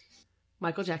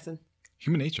 Michael Jackson.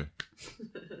 Human nature.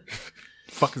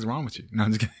 Fuck is wrong with you? No,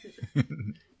 I'm just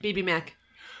kidding. BB Mac.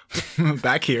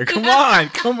 Back here. Come on.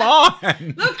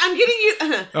 Look, I'm getting you.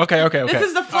 Okay. This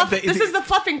is the fluff. This is the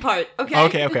fluffing part.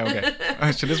 Okay. Okay.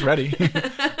 Shit is ready.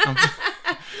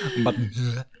 But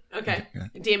Okay.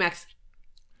 DMX.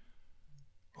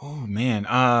 oh man.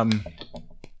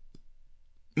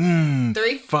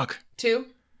 3, Fuck. 2,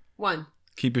 1.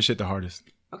 Keep your shit the hardest.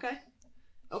 Okay.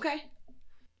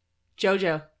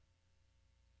 JoJo.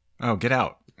 Oh, get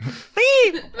out.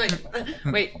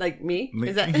 Wait, like me? Le-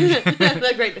 Is that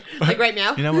like right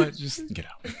now? You know what? Just get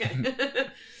out. Okay.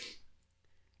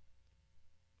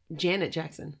 Janet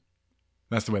Jackson.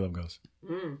 That's the way love goes.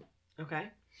 Okay.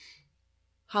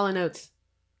 Hall & Oates.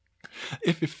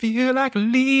 If you feel like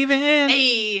leaving,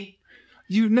 Hey.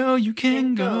 you know you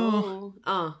can go.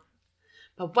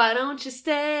 But why don't you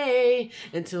stay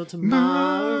until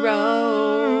tomorrow?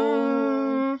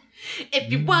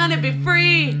 If you want to be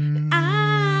free,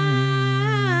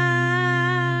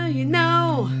 you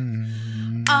know,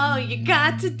 all you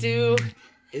got to do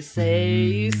is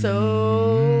say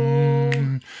so.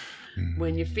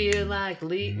 When you feel like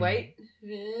wait.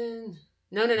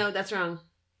 No, that's wrong.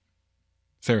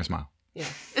 Sarah Smile. Yeah.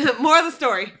 More of the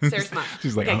story. Sarah Smile.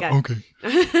 She's like, Okay,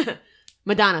 okay.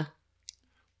 Madonna.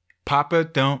 Papa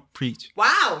don't preach.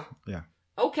 Wow. Yeah.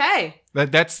 Okay.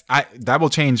 That will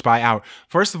change by hour.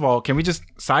 First of all, can we just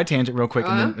side tangent real quick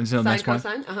and then until the next one?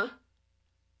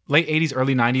 Late 80s,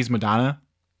 early 90s Madonna,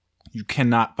 you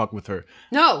cannot fuck with her.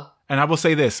 No. And I will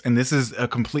say this, and this is a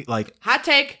complete like Hot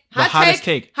take. hottest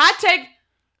take. Hot take.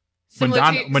 Similar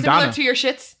Madonna. to your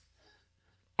shits.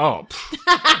 Oh.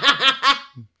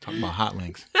 Talking about hot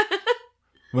links.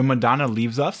 When Madonna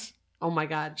leaves us, Oh my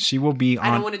God. she will be on.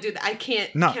 I don't want to do that. I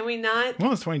can't. No. Can we not?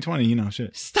 Well, it's 2020,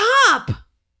 shit. Stop.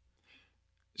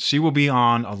 She will be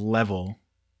on a level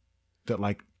that,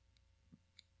 like,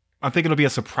 I think it'll be a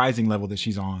surprising level that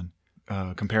she's on,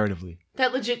 comparatively.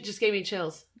 That legit just gave me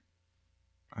chills.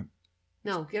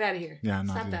 No, get out of here. Yeah,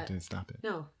 no, Stop dude, that. dude, stop it.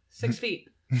 No, 6 feet.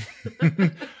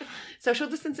 Social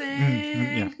distancing.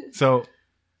 Yeah. So,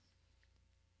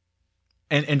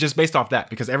 and just based off that,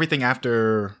 because everything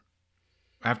after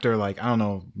like, I don't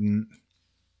know,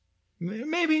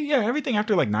 maybe, yeah, everything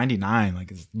after like 99,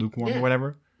 like is lukewarm or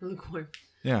whatever. Lukewarm.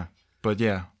 Yeah. But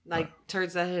yeah. Like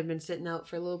turds that have been sitting out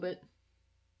for a little bit.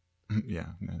 Yeah.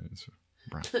 It's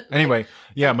brown. Anyway,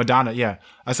 yeah, Madonna. Yeah.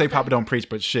 I say Papa don't preach,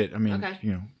 but shit. I mean,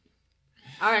 you know.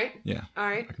 All right. Yeah. All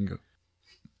right. I can go.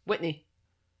 Whitney.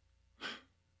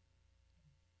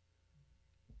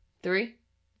 3,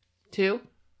 2,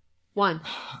 1.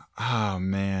 Oh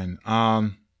man.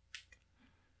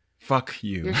 Fuck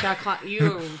you. Your shot clock.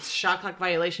 You shot clock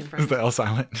violation, friend. Is the L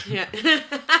silent? Yeah.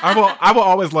 I will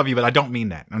always love you, but I don't mean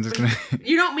that. I'm just gonna.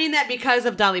 You don't mean that because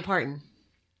of Dolly Parton.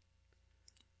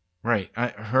 Right.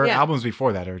 Her albums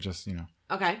before that are just, you know.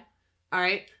 Okay. All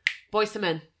right. Boyz II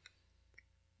Men.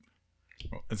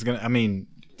 It's gonna. I mean.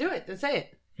 Do it. Then say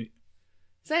it.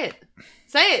 Say it.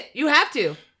 Say it. You have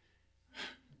to.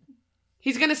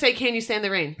 He's gonna say, "Can you stand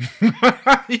the rain?"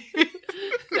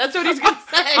 That's what he's gonna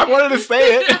say. I wanted to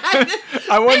say it.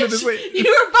 I wanted to say it.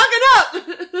 You were bugging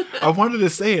up. I wanted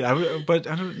to say it, but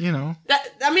I don't. You know.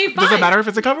 I mean, fine. Does it matter if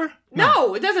it's a cover?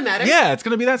 No, it doesn't matter. Yeah, it's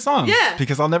gonna be that song. Yeah,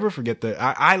 because I'll never forget that.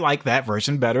 I like that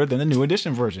version better than the New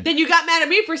Edition version. Then you got mad at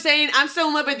me for saying "I'm still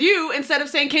in love with you" instead of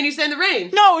saying "Can you stand the rain?"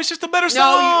 No, it's just a better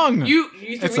song. You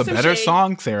it's a better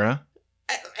song, Sarah.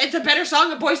 It's a better song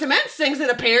than Boyz II Men sings it,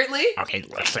 apparently. Okay,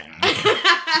 listen.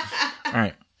 All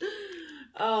right.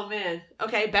 Oh, man.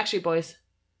 Okay, Backstreet Boys.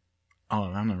 Oh,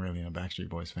 I'm not really a Backstreet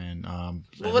Boys fan.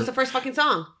 What was the first fucking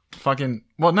song?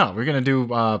 Well, no, we're going to do...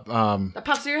 That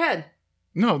pops to your head.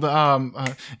 No,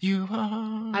 the... You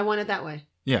are... I Want It That Way.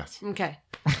 Yes. Okay.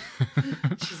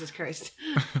 Jesus Christ.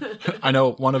 I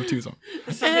know one of two songs.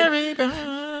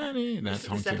 Everybody.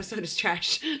 This episode is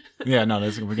trash. Yeah, no,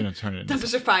 we're going to turn it into...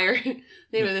 Dumpster Fire.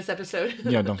 Name of this episode.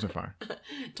 Yeah, Dumpster Fire.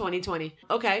 2020.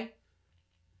 Okay.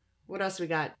 What else we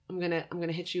got? I'm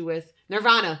gonna hit you with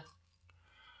Nirvana.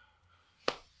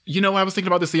 You know, I was thinking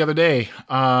about this the other day.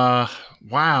 Wow.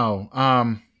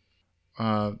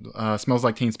 Smells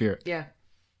Like Teen Spirit. Yeah.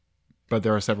 But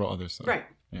there are several others. So. Right.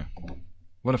 Yeah.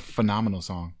 What a phenomenal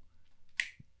song.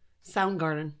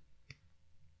 Soundgarden.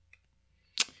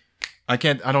 I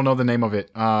don't know the name of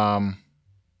it. Fell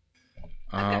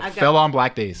on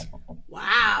Black Days.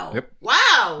 Wow. Yep.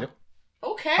 Wow. Yep.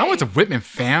 Okay. I went to Whitman,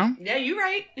 fam. Yeah, you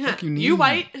right. You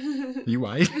white. You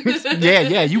white?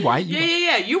 yeah, you white.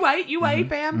 Yeah. You white,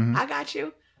 fam. Mm-hmm. I got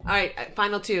you. All right,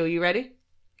 final 2. You ready?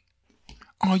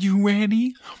 Are you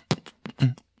ready? All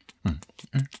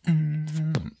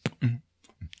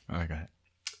right, go ahead.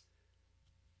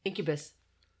 Incubus.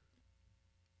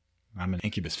 I'm an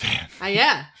Incubus fan.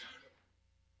 Yeah.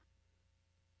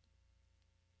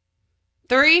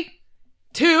 3,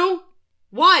 2,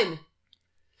 1.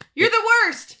 You're the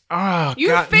worst. Oh, you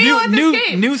God. fail at this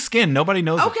game. New skin. Nobody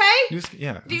knows. Okay.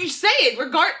 Yeah. Do you say it?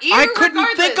 I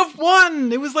couldn't think of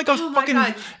one. It was like a fucking.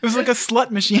 It was like a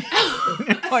slut machine.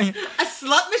 A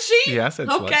slut machine? Yeah, I said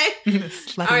slut. Okay.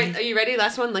 All right. Are you ready?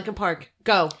 Last one. Linkin Park.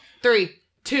 Go. 3,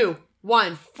 2,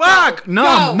 1. Fuck. Go.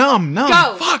 Numb.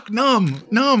 Go. Fuck. Numb.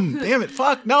 Damn it.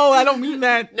 Fuck. No, I don't mean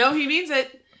that. No, he means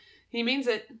it. He means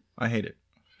it. I hate it.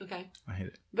 Okay. I hate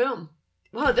it. Boom.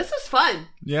 Wow, this was fun.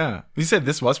 Yeah. You said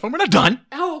this was fun. We're not done.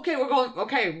 Oh, okay. We're going.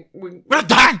 Okay. We're not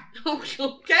done.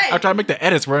 Okay. After I make the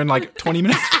edits, we're in like 20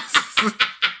 minutes.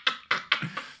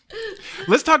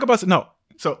 Let's talk about... No.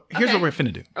 So here's what we're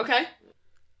finna do. Okay.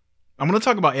 I'm going to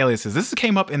talk about aliases. This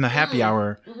came up in the happy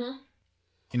hour,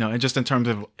 you know, and just in terms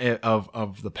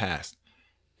of the past.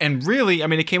 And really, I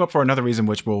mean, it came up for another reason,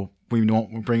 which we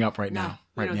won't bring up right now.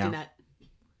 We don't do that.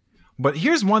 But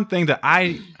here's one thing that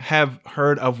I have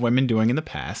heard of women doing in the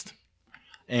past.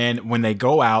 And when they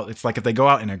go out, it's like if they go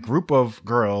out in a group of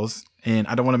girls, and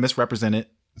I don't want to misrepresent it.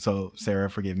 So Sarah,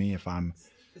 forgive me if I'm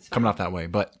coming off that way.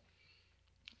 But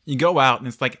you go out and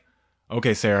it's like,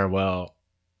 okay, Sarah, well,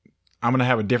 I'm going to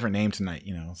have a different name tonight,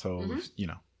 you know. So, you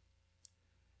know,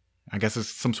 I guess it's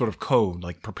some sort of code,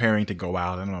 like preparing to go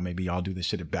out. I don't know, maybe y'all do this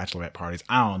shit at bachelorette parties.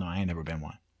 I don't know. I ain't never been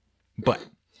one. But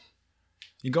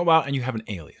you go out and you have an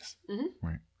alias,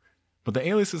 right? But the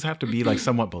aliases have to be like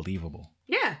somewhat believable.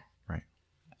 Yeah. Right.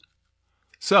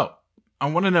 So I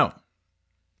want to know,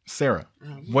 Sarah,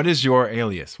 what is your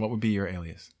alias? What would be your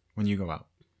alias when you go out?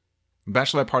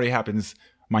 Bachelorette party happens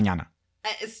mañana.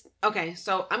 Okay,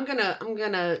 so I'm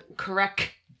gonna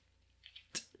correct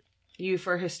you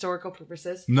for historical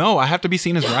purposes. No, I have to be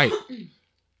seen as right.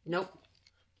 Nope.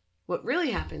 What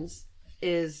really happens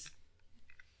is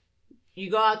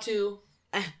you go out to,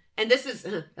 and this is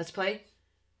let's play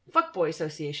Fuckboy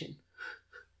Association.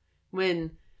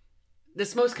 When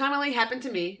This most commonly happened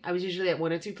to me. I was usually at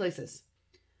one or two places.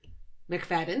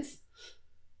 McFadden's,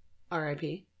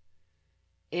 R.I.P.,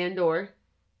 and or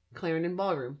Clarendon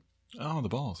Ballroom. Oh, the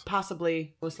balls.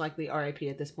 Possibly, most likely R.I.P.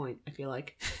 at this point, I feel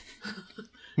like.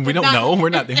 We don't know. We're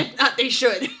not there. If not, they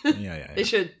should. Yeah. They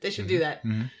should do that.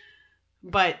 Mm-hmm.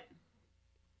 But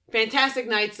fantastic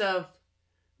nights of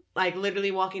like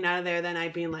literally walking out of there that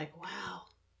night being like, wow.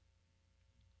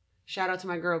 Shout out to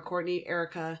my girl Courtney,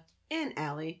 Erica, and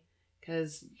Allie.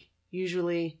 Because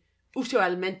usually,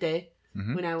 usualmente,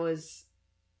 when I was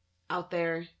out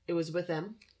there, it was with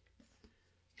them.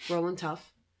 Rolling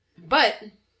tough. But,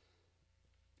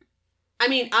 I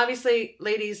mean, obviously,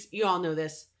 ladies, you all know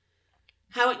this.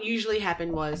 How it usually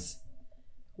happened was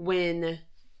when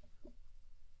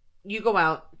you go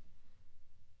out,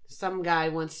 some guy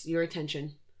wants your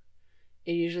attention.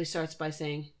 It usually starts by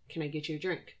saying, "Can I get you a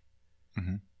drink?"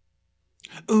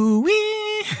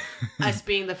 Ooh-wee! Us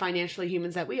being the financially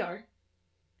humans that we are,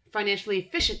 financially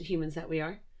efficient humans that we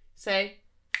are, say,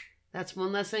 "That's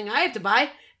one less thing I have to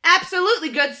buy." "Absolutely,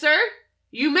 good sir.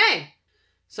 You may."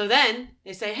 So then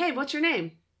they say, "Hey, what's your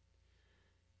name?"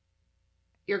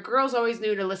 Your girls always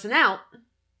knew to listen out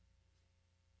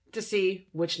to see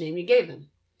which name you gave them.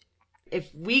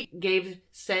 If we gave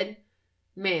said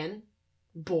man,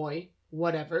 boy,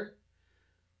 whatever,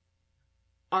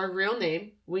 our real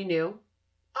name, we knew,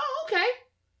 oh, okay.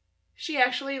 She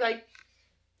actually, like,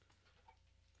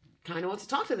 kind of wants to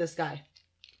talk to this guy.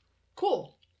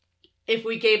 Cool. If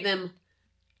we gave them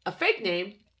a fake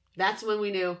name, that's when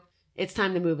we knew it's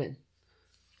time to move in.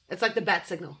 It's like the bat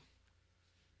signal.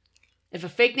 If a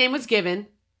fake name was given,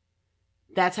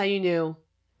 that's how you knew,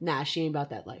 nah, she ain't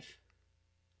about that life.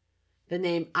 The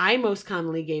name I most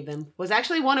commonly gave them was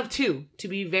actually one of two, to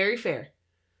be very fair.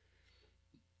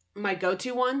 My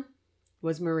go-to one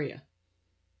was Maria.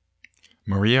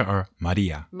 Maria or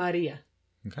Maria? Maria.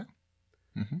 Okay.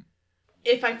 Mm-hmm.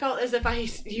 If I felt as if I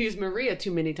used Maria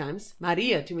too many times, I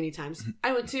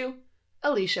went to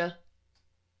Alicia.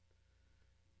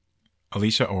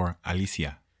 Alicia or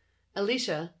Alicia?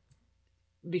 Alicia,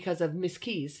 because of Miss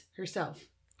Keys herself.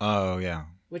 Oh, yeah.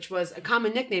 Which was a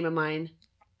common nickname of mine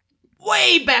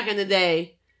way back in the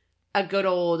day. A good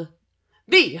old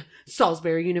the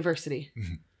Salisbury University.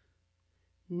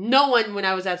 No one, when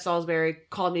I was at Salisbury,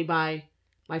 called me by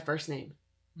my first name.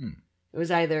 It was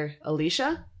either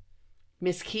Alicia,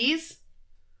 Miss Keys,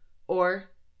 or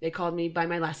they called me by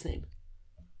my last name.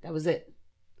 That was it.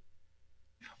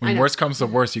 When worst comes to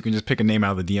worst, you can just pick a name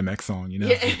out of the DMX song, you know?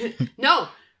 Yeah. No.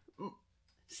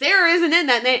 Sarah isn't in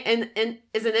that name and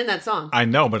isn't in that song. I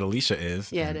know, but Alicia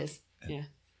is. Yeah, it is. Yeah.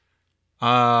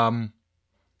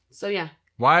 So yeah.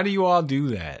 Why do you all do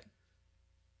that?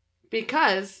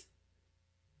 Because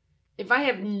if I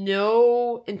have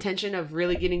no intention of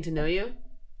really getting to know you,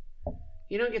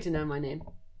 you don't get to know my name.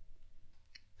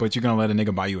 But you're gonna let a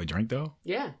nigga buy you a drink though?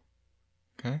 Yeah.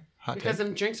 Okay. Hot because take.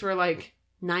 them drinks were like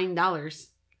 $9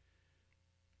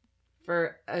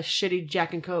 for a shitty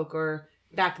Jack and Coke, or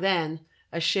back then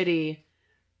a shitty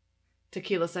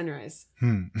Tequila Sunrise,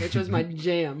 which was my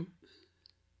jam.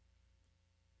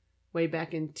 Way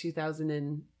back in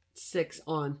 2006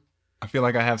 on. I feel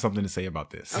like I have something to say about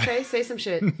this. Okay, say some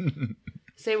shit.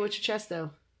 Say it with your chest,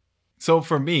 though. So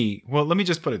for me, well, let me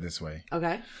just put it this way.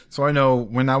 Okay. So I know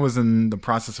when I was in the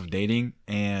process of dating,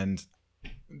 and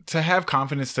to have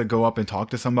confidence to go up and talk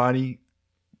to somebody,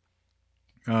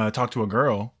 talk to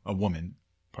a woman,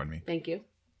 pardon me. Thank you.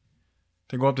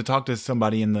 To go up to talk to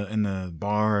somebody in the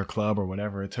bar or club or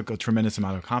whatever, it took a tremendous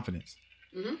amount of confidence.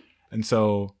 Mm-hmm. And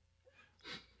so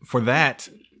for that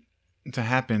to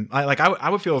happen, I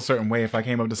would feel a certain way if I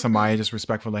came up to somebody just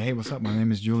respectful, like, "Hey, what's up? My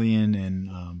name is Julian,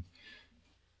 and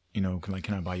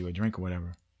can I buy you a drink or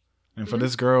whatever?" And for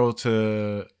this girl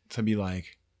to be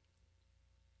like,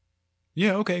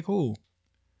 "Yeah, okay, cool."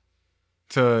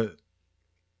 I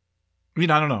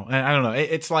don't know.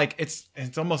 It's like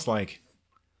it's almost like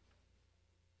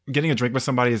getting a drink with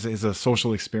somebody is a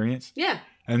social experience. Yeah.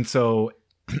 And so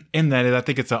in that, I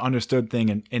think it's an understood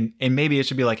thing, and maybe it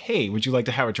should be like, "Hey, would you like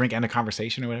to have a drink and a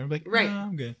conversation or whatever?" Like, right. "No,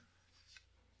 I'm good."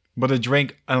 But a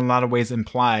drink in a lot of ways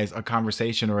implies a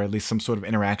conversation or at least some sort of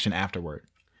interaction afterward.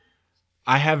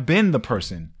 I have been the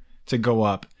person to go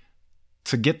up,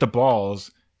 to get the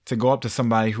balls, to go up to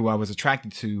somebody who I was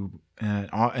attracted to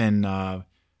and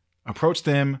approach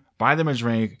them, buy them a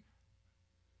drink,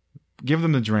 give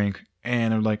them the drink,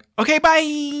 and I'm like, "Okay,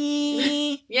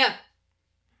 bye." Yeah.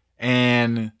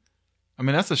 And I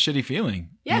mean, that's a shitty feeling.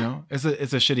 Yeah. You know, it's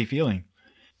a shitty feeling.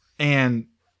 And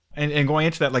going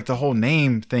into that, like the whole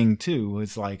name thing too,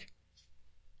 it's like,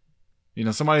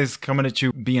 somebody's coming at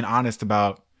you being honest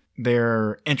about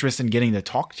their interest in getting to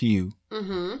talk to you.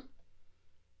 Mm-hmm.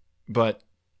 But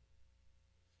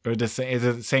at the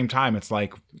same time, it's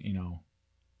like,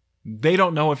 they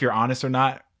don't know if you're honest or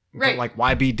not. Right. But like,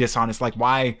 why be dishonest? Like,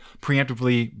 why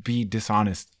preemptively be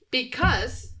dishonest?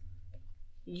 Because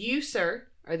you, sir,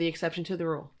 are the exception to the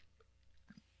rule.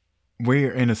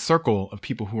 We're in a circle of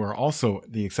people who are also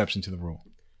the exception to the rule.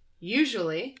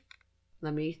 Usually,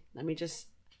 let me just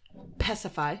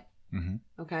pacify. Mm-hmm.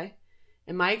 Okay?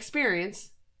 In my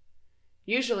experience,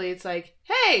 usually it's like,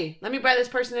 hey, let me buy this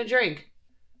person a drink.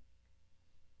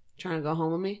 Trying to go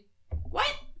home with me?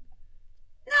 What?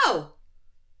 No.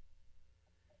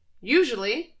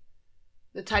 Usually,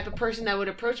 the type of person that would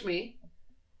approach me,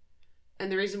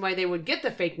 and the reason why they would get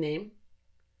the fake name,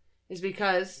 is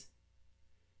because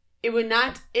it would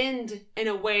not end in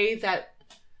a way that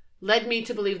led me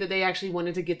to believe that they actually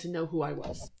wanted to get to know who I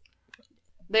was.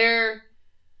 Their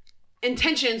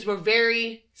intentions were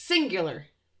very singular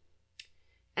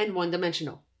and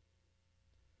one-dimensional.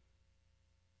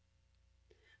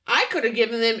 I could have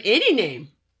given them any name.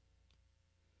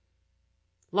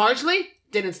 Largely,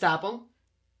 didn't stop them.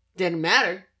 Didn't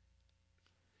matter.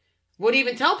 Would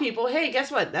even tell people, hey, guess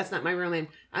what? That's not my real name.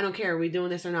 I don't care. Are we doing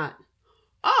this or not?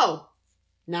 Oh,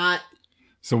 not.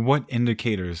 So what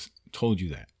indicators told you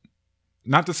that?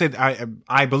 Not to say that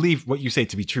I believe what you say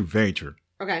to be true, very true.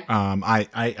 Okay.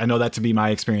 I know that to be my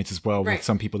experience as well with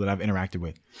some people that I've interacted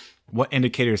with. What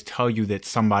indicators tell you that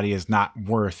somebody is not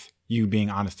worth you being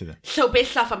honest to them? So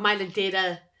based off of my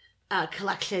data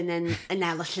collection and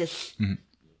analysis, mm-hmm.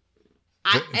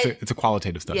 It's a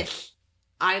qualitative study. Yes.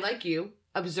 I, like you,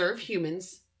 observe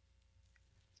humans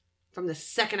from the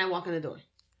second I walk in the door.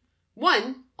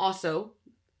 One, also,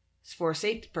 for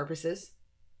safety purposes.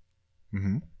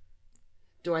 Mm-hmm.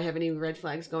 Do I have any red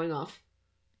flags going off?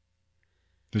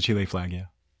 The Chile flag, yeah.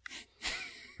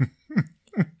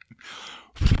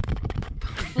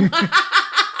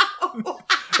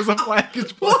 It's a flag.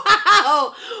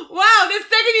 Wow. The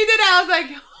second you did that, I was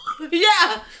like,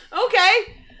 yeah,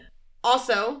 okay.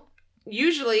 Also,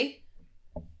 usually,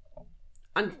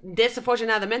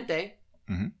 desafortunadamente,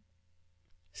 mm-hmm.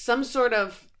 some sort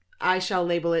of, I shall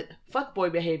label it,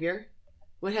 fuckboy behavior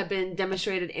would have been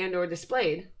demonstrated and or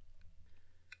displayed.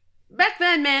 Back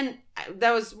then, man,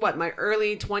 that was what, my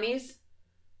early 20s?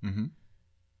 Mm-hmm.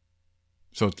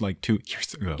 So it's like 2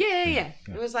 years ago. Yeah.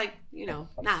 It was like,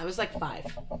 it was like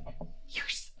 5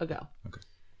 years ago. Okay.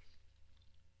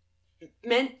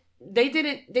 Man, they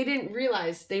didn't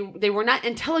realize they were not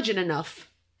intelligent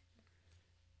enough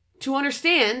to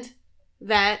understand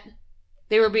that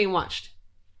they were being watched.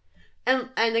 And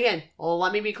again,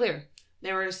 let me be clear.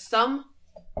 There were some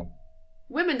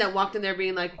women that walked in there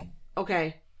being like,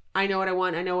 okay, I know what I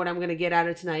want. I know what I'm going to get out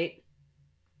of tonight.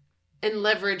 And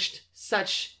leveraged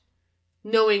such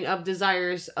knowing of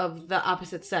desires of the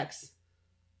opposite sex.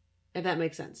 If that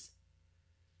makes sense.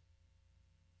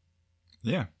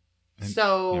 Yeah.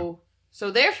 So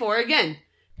therefore, again,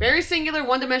 very singular,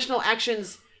 one-dimensional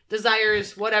actions,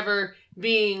 desires, whatever,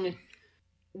 being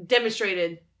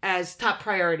demonstrated as top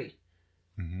priority.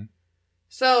 Mm-hmm.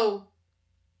 So,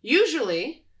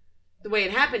 usually, the way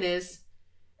it happened is,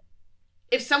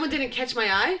 if someone didn't catch my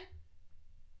eye,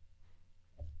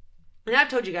 and I've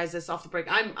told you guys this off the break,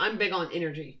 I'm big on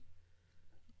energy.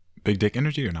 Big dick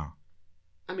energy or not?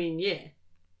 I mean, yeah.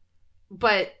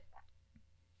 But,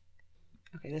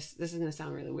 okay, this is going to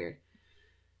sound really weird.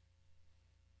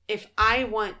 If I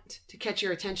want to catch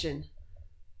your attention,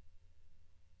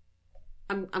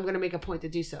 I'm going to make a point to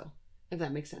do so, if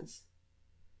that makes sense.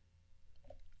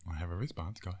 I have a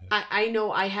response. Go ahead. I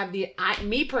know I have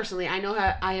me personally, I know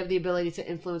how I have the ability to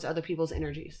influence other people's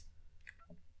energies.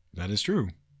 That is true.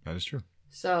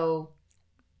 So,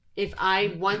 if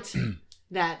I want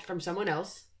that from someone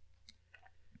else,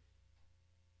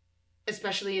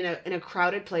 especially in a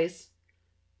crowded place,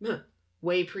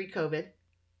 way pre-COVID,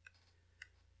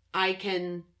 I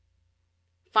can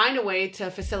find a way to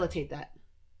facilitate that.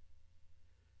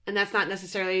 And that's not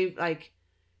necessarily like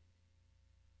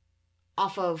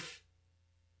off of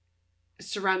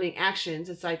surrounding actions.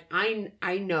 It's like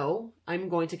I know I'm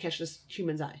going to catch this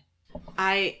human's eye.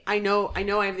 I know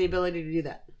I have the ability to do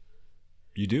that.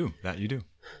 You do. That you do.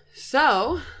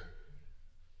 So,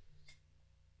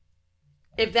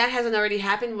 if that hasn't already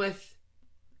happened with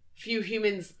few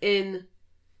humans in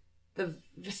the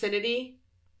vicinity,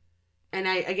 and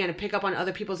I pick up on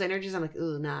other people's energies, I'm like,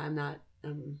 ooh, nah, I'm not.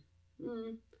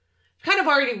 Kind of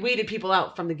already weeded people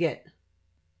out from the get.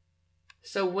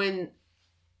 So when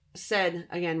said,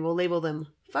 again, we'll label them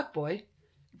fuckboy,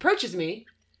 approaches me,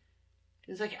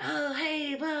 it's like, oh,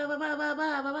 hey, blah, blah, blah, blah,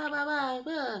 blah, blah, blah, blah,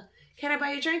 blah. Can I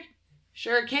buy you a drink?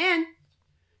 Sure can.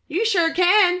 You sure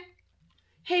can.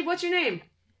 Hey, what's your name?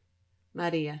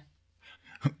 Maria.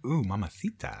 Ooh,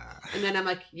 mamacita. And then I'm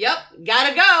like, yep,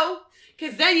 gotta go.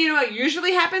 Because then you know what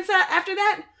usually happens after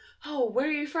that? Oh, where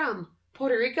are you from?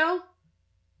 Puerto Rico?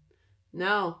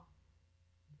 No.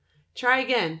 Try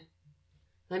again.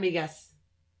 Let me guess.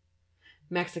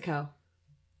 Mexico.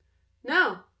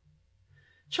 No.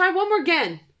 Try one more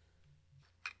again.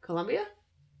 Colombia?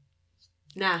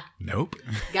 Nah. Nope.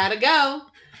 Gotta go.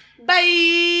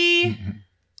 Bye.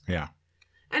 Yeah.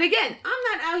 And again,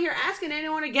 I'm not out here asking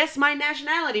anyone to guess my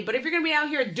nationality, but if you're going to be out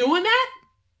here doing that,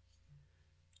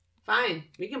 fine.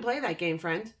 We can play that game,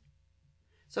 friend.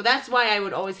 So that's why I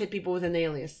would always hit people with an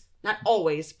alias. Not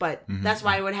always, but that's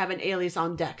why I would have an alias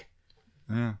on deck.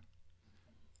 Yeah.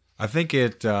 I think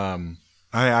it, I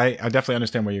definitely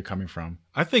understand where you're coming from.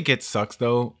 I think it sucks,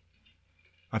 though.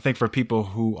 I think for people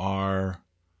who are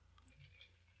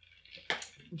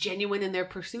genuine in their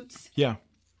pursuits. Yeah.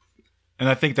 And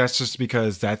I think that's just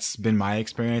because that's been my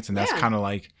experience, and that's kind of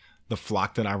like the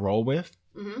flock that I roll with.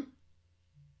 Mm-hmm.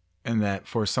 And that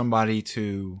for somebody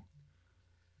to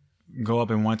go up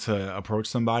and want to approach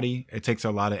somebody, it takes a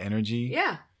lot of energy.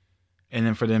 Yeah. And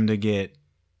then for them to get,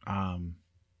 I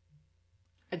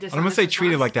don't want to say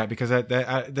treated like that, because I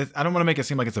don't want to make it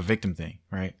seem like it's a victim thing,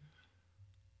 right?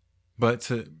 But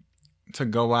to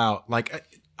go out, like,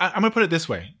 I'm going to put it this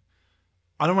way.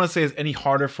 I don't want to say it's any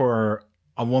harder for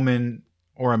a woman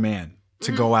or a man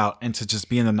to go out and to just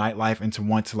be in the nightlife and to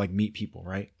want to like meet people,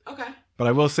 right? Okay. But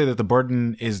I will say that the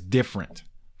burden is different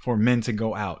for men to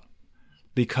go out,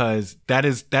 because that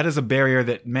is a barrier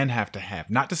that men have to have.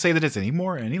 Not to say that it's any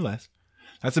more or any less.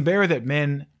 That's a barrier that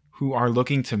men who are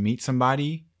looking to meet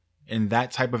somebody in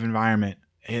that type of environment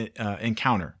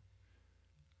encounter.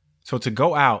 So to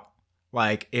go out,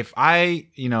 like if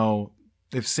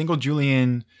single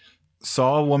Julian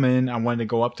saw a woman, I wanted to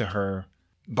go up to her.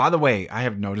 By the way, I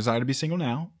have no desire to be single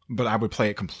now, but I would play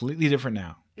it completely different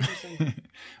now.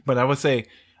 But I would say,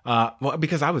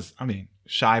 because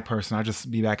shy person, I'd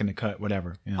just be back in the cut,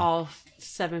 whatever. You know? All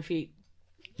 7 feet.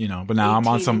 You know, but now I'm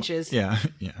on some inches. Yeah.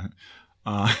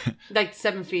 Like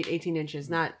 7 feet, 18 inches,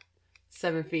 not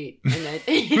 7 feet and then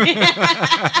 18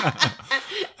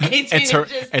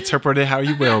 inches. Interpret it how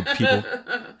you will, people.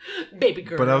 Baby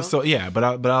girl. But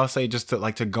I'll say just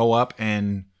to go up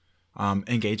and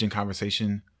engage in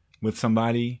conversation with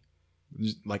somebody,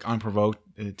 like unprovoked.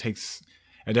 It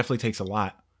definitely takes a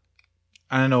lot.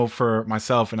 I know for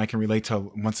myself, and I can relate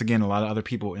to, once again, a lot of other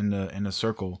people in the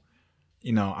circle.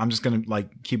 You know, I'm just gonna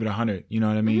like keep it 100. You know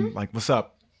what I mean? Mm-hmm. Like, what's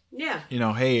up? Yeah. You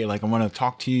know, hey, like I want to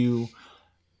talk to you.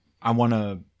 I want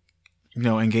to,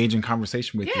 engage in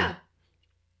conversation with you.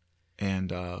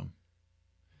 And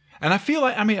I feel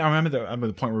like, I remember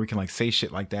the point where we can like say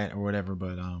shit like that or whatever,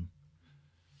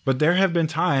 but there have been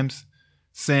times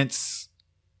since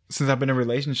I've been in a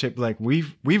relationship, like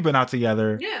we've been out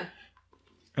together. Yeah.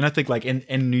 And I think like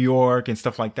in New York and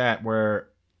stuff like that, where,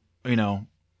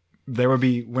 there would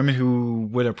be women who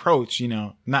would approach,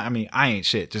 I ain't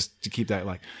shit, just to keep that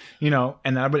like,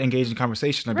 and I would engage in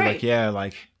conversation. I'd be like, yeah,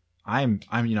 like I'm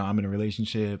in a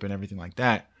relationship and everything like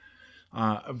that.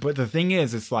 But the thing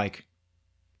is, it's like,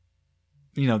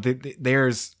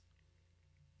 there's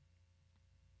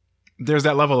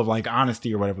that level of like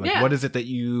honesty or whatever. Like, what is it that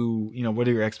what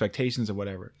are your expectations or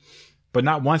whatever? But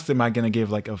not once am I going to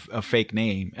give like a fake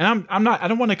name. And I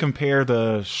don't want to compare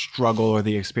the struggle or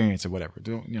the experience or whatever.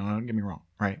 Don't get me wrong.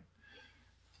 Right.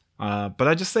 But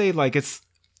I just say like, it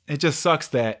just sucks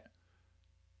that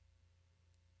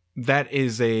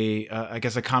is I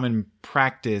guess a common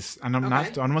practice. And I don't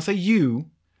want to say you,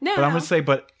 but I'm going to say,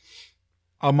 but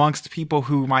amongst people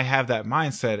who might have that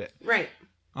mindset. Right.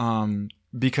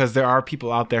 Because there are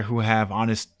people out there who have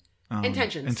honest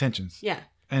intentions. Yeah.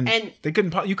 And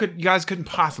you guys couldn't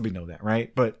possibly know that,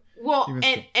 right? But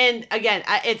and again,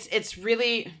 it's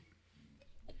really,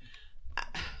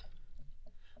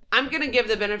 I'm gonna give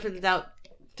the benefit of the doubt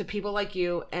to people like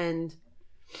you and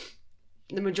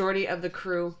the majority of the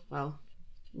crew. Well,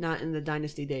 not in the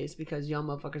Dynasty days, because y'all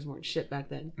motherfuckers weren't shit back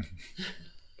then.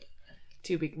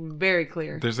 To be very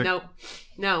clear,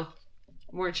 no,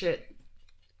 weren't shit.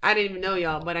 I didn't even know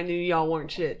y'all, but I knew y'all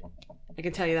weren't shit. I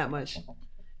can tell you that much.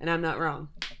 And I'm not wrong.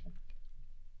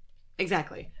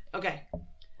 Exactly. Okay.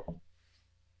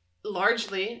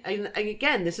 Largely, and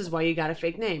again, this is why you got a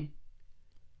fake name.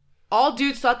 All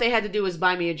dudes thought they had to do was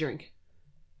buy me a drink.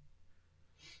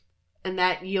 And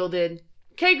that yielded,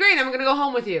 okay, great, I'm going to go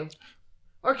home with you.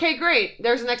 Or, okay, great,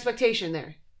 there's an expectation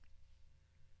there.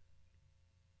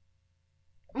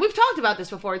 We've talked about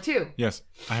this before, too. Yes,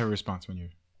 I have a response when you...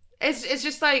 It's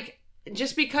just like,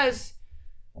 just because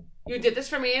You did this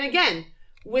for me. And again,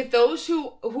 with those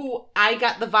who I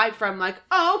got the vibe from, like,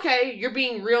 oh, okay, you're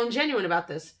being real and genuine about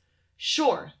this.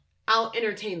 Sure, I'll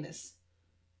entertain this.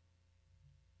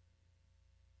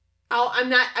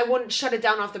 I wouldn't shut it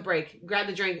down off the break, grab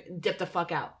the drink, dip the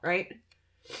fuck out, right?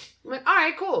 I'm like, all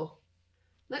right, cool.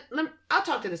 I'll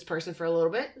talk to this person for a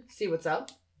little bit, see what's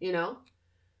up, you know?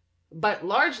 But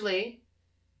largely,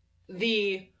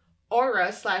 the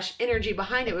aura / energy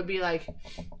behind it would be like,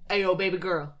 hey, yo, baby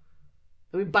girl,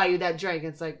 let me buy you that drink.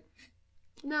 It's like,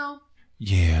 no.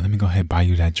 Yeah, let me go ahead and buy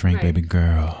you that drink, Right. baby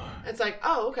girl. It's like,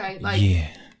 oh, okay. Like, yeah.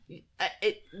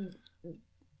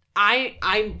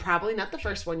 I'm probably not the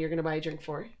first one you're going to buy a drink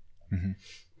for. Mm-hmm.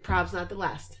 Prob's not the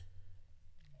last.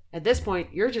 At this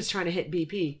point, you're just trying to hit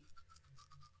BP.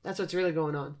 That's what's really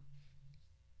going on.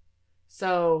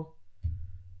 So,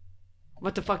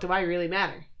 what the fuck do I really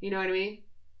matter? You know what I mean?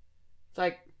 It's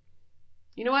like,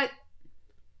 you know what?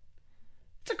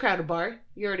 It's a crowded bar.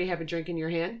 You already have a drink in your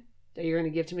hand that you're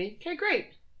going to give to me. Okay, great.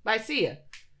 Bye, see ya.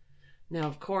 Now,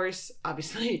 of course,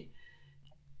 obviously,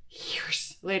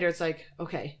 years later, it's like,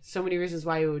 okay, so many reasons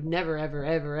why you would never, ever,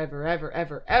 ever, ever, ever,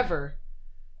 ever, ever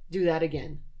do that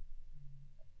again.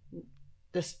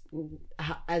 This,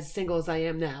 as single as I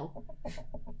am now,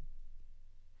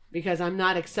 because I'm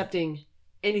not accepting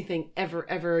anything ever,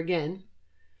 ever again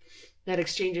that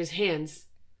exchanges hands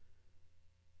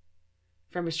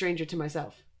from a stranger to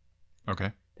myself.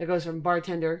 Okay. That goes from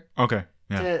bartender Okay.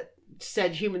 Yeah. to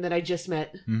said human that I just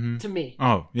met to me.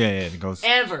 Oh, yeah. It goes.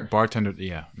 Ever. Bartender.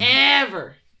 Yeah.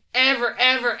 Ever. Ever,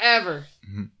 ever, ever.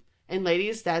 Mm-hmm. And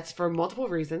ladies, that's for multiple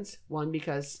reasons. One,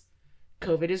 because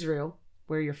COVID is real.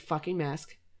 Wear your fucking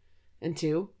mask. And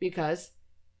two, because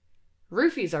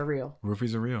roofies are real.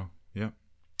 Roofies are real. Yep.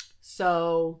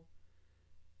 So,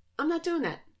 I'm not doing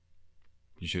that.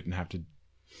 You shouldn't have to.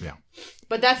 Yeah.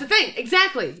 But that's the thing.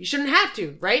 Exactly. You shouldn't have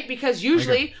to, right? Because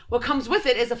usually what comes with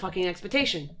it is a fucking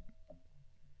expectation.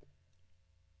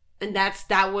 And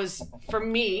that was, for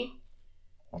me,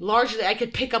 largely, I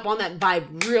could pick up on that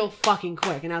vibe real fucking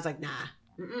quick. And I was like, nah.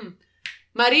 Mm-mm.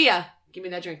 Maria, give me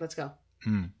that drink. Let's go.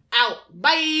 Out.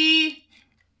 Bye.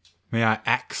 May I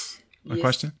ask a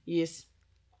question? Yes.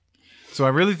 So I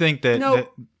really think that, No.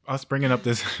 that us bringing up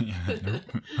this,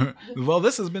 well,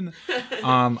 this has been,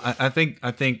 I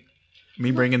think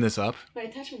me bringing this up. My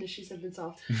attachment issues have been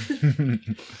solved.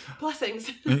 Blessings.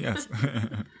 Yes.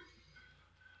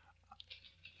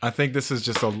 I think this is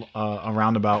just a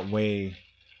roundabout way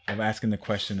of asking the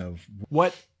question of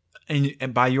what,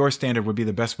 and by your standard, would be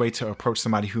the best way to approach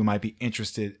somebody who might be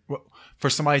interested, for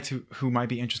somebody who might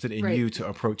be interested in Right. you to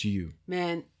approach you.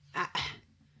 Man,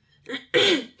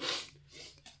 it's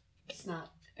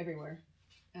not everywhere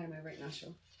out of my right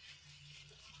nostril.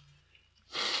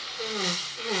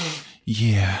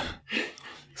 Yeah.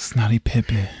 Snotty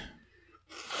Pippin.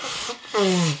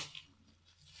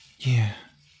 Yeah.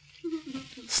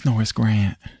 Snorris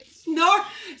Grant.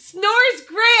 Snorris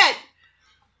Grant!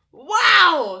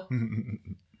 Wow!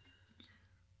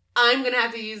 I'm gonna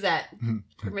have to use that.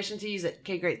 Permission to use it.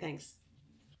 Okay, great, thanks.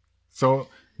 So,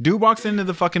 dude walks into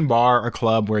the fucking bar or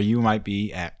club where you might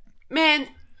be at. Man,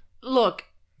 look.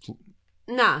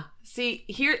 Nah. See,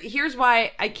 here's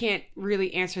why I can't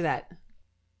really answer that.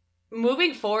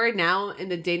 Moving forward now in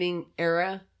the dating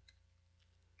era,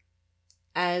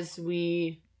 as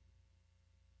we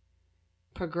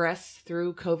progress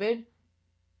through COVID,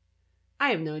 I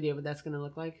have no idea what that's going to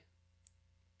look like.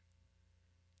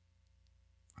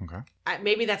 Okay.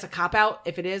 Maybe that's a cop-out.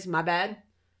 If it is, my bad.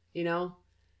 You know?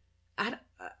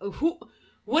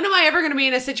 When am I ever going to be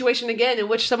in a situation again in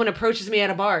which someone approaches me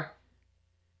at a bar?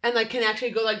 And like can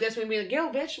actually go like this and be like,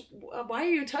 yo, bitch, why are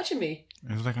you touching me?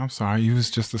 It's like, I'm sorry, you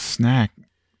was just a snack.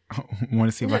 I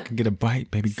want to see if I can get a bite,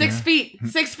 baby girl. 6 feet.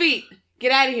 6 feet.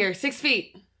 Get out of here. 6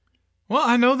 feet. Well,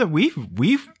 I know that we've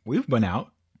been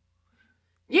out.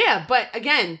 Yeah, but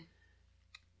again,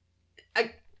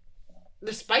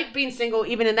 despite being single,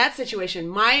 even in that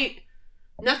situation,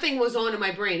 nothing was on in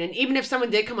my brain. And even if someone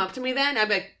did come up to me then, I'd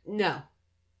be like, no.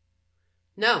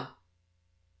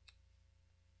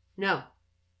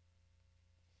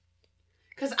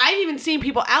 Because I've even seen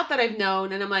people out that I've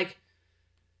known, and I'm like,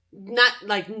 not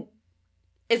like,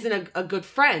 isn't a good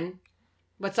friend,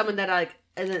 but someone that I like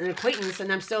as an acquaintance,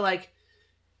 and I'm still like,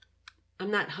 I'm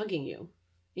not hugging you,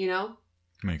 you know?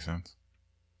 Makes sense.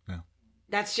 Yeah.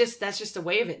 That's just the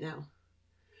way of it now.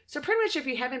 So pretty much if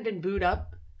you haven't been booed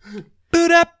up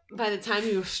by the time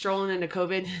you've strollen into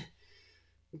COVID,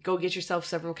 go get yourself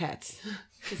several cats.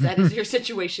 Because that is your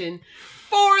situation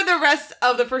for the rest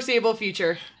of the foreseeable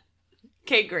future.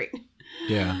 Okay, great.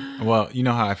 Yeah. Well, you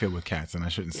know how I feel with cats, and I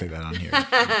shouldn't say that on here.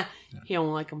 He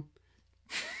don't like them.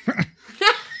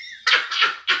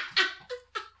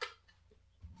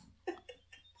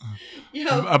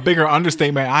 Yo, A bigger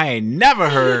understatement I ain't never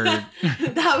heard.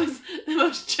 that was the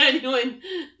most genuine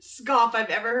scoff I've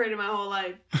ever heard in my whole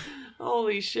life.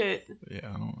 Holy shit. Yeah,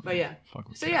 I don't. But yeah. Fuck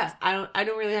with So cats. yeah, I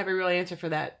don't really have a real answer for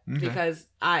that Okay. because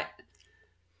I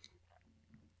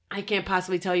can't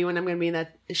possibly tell you when I'm going to be in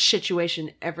that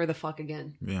situation ever the fuck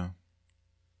again. Yeah.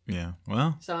 Yeah.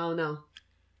 Well. So I don't know.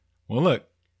 Well, look.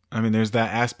 I mean, there's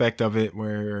that aspect of it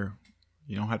where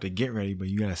you don't have to get ready, but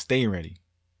you gotta stay ready.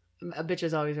 A bitch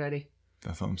is always ready.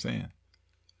 That's what I'm saying.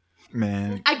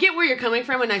 Man. I get where you're coming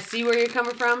from and I see where you're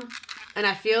coming from and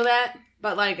I feel that.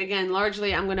 But like, again,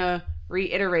 largely I'm going to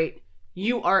reiterate.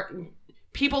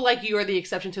 People like you are the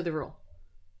exception to the rule.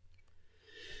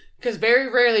 Because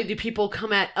very rarely do people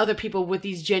come at other people with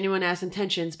these genuine ass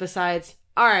intentions besides,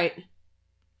 all right,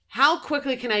 how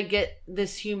quickly can I get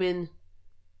this human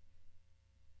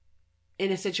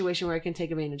in a situation where I can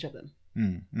take advantage of them?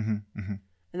 And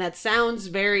that sounds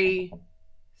very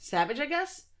savage, I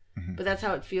guess. But that's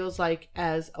how it feels like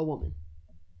as a woman.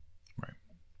 Right.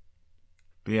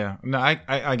 But yeah. No,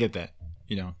 I get that.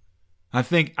 You know, I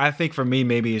think for me,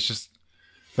 maybe it's just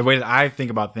the way that I think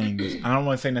about things. I don't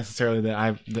want to say necessarily that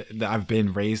I've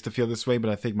been raised to feel this way, but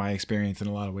I think my experience in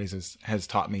a lot of ways has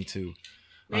taught me to.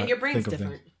 Man, your brain's think of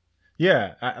different. things.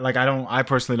 Yeah. I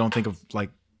personally don't think of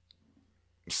like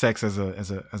sex as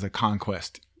a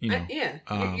conquest, you know.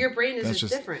 Your brain is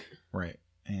just different. Right.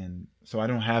 And so I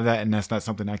don't have that, and that's not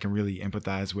something I can really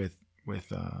empathize with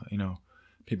you know,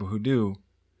 people who do.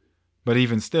 But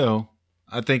even still,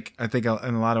 I think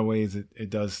in a lot of ways it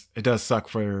does suck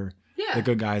for the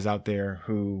good guys out there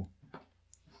who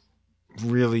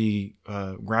really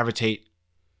gravitate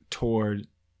toward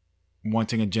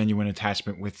wanting a genuine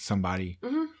attachment with somebody.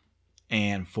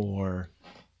 And for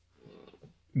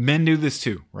men do this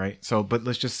too, right? So, but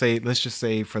let's just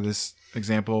say for this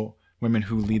example, women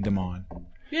who lead them on.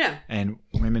 Yeah. And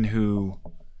women who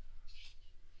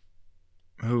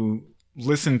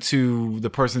listen to the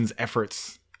person's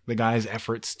efforts, the guy's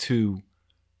efforts to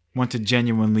want to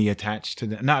genuinely attach to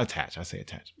them. Not attach, I say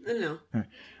attach. No. Right.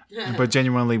 But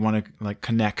genuinely want to like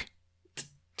connect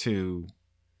to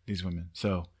these women.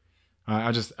 So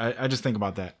I just think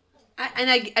about that.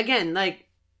 Again, like,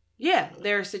 yeah,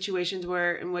 there are situations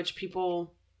in which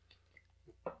people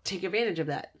take advantage of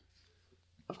that.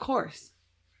 Of course.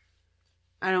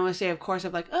 I don't want to say, of course,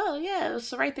 of like, oh, yeah,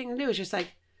 it's the right thing to do. It's just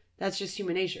like, that's just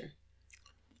human nature.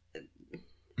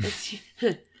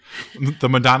 The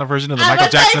Madonna version of the Michael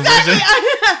Jackson version?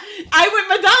 I went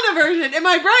Madonna version in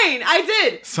my brain. I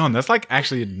did. Son, that's like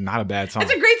actually not a bad song.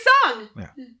 It's a great song.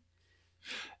 Yeah.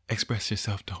 Express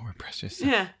yourself, don't repress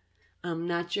yourself. Yeah. I'm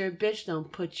not your bitch,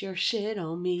 don't put your shit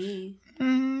on me.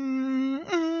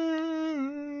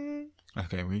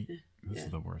 Okay, this is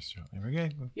the worst show ever.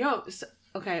 Okay. Yo,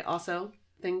 okay, also,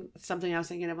 something I was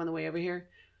thinking of on the way over here.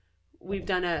 We've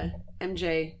done a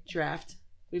MJ draft.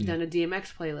 We've done a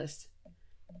DMX playlist.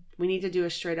 We need to do a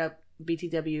straight up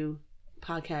BTW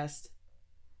podcast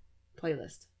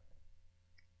playlist.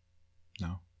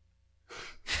 No.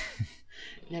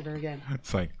 Never again.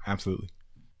 It's like, absolutely.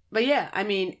 But yeah, I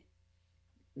mean,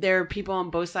 there are people on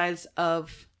both sides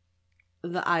of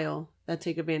the aisle that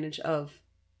take advantage of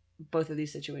both of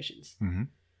these situations. Mm-hmm.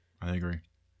 I agree.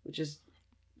 Which is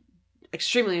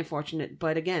extremely unfortunate.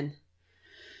 But again,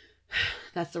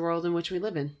 that's the world in which we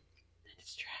live in.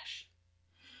 It's trash.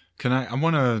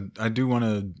 I do want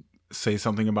to say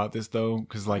something about this though,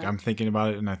 because like I'm thinking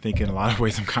about it and I think in a lot of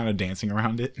ways I'm kind of dancing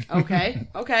around it.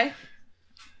 Okay.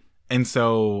 And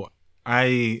so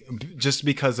just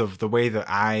because of the way that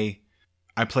I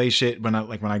play shit when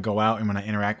I go out and when I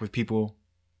interact with people,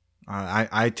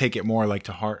 I take it more like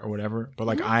to heart or whatever. But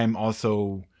like I'm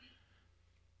also,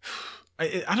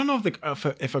 I don't know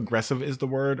if aggressive is the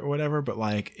word or whatever, but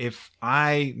like if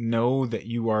I know that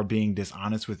you are being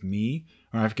dishonest with me,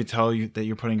 or I could tell you that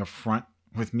you're putting a front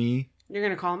with me, you're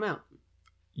gonna call him out.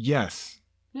 Yes.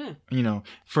 Yeah. You know,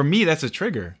 for me that's a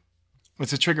trigger.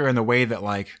 It's a trigger in the way that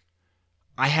like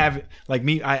I have like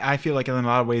me. I feel like in a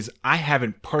lot of ways I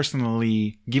haven't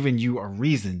personally given you a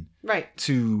reason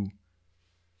to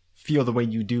feel the way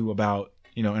you do about,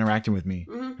 you know, interacting with me.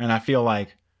 Mm-hmm. And I feel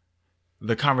like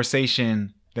the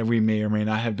conversation that we may or may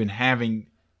not have been having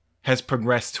has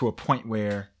progressed to a point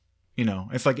where, you know,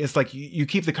 it's like you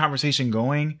keep the conversation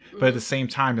going, but at the same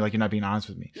time you're not being honest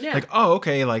with me. Yeah. Like, oh,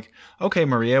 okay,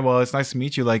 Maria, well, it's nice to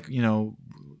meet you. Like, you know,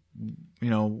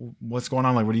 what's going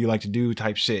on? Like, what do you like to do?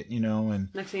 Type shit, you know. And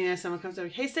next thing you know, someone comes over,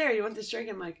 hey Sarah, you want this drink?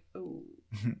 I'm like, oh.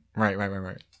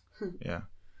 Right. Yeah.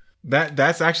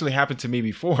 That's actually happened to me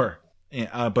before.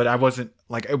 but I wasn't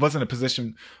like, it wasn't a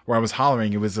position where I was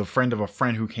hollering. It was a friend of a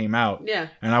friend who came out. Yeah.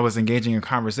 And I was engaging in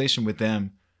conversation with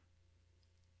them.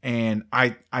 And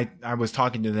I was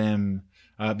talking to them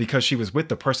because she was with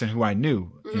the person who I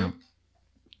knew, you know.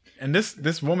 And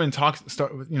this woman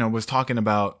was talking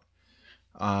about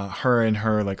her and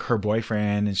her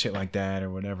boyfriend and shit like that or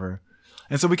whatever.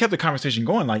 And so we kept the conversation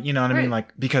going, like, you know what I mean?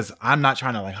 Like, because I'm not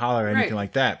trying to like holler or anything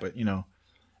like that, but you know.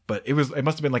 But it must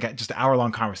have been like just an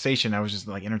hour-long conversation. I was just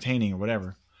like entertaining or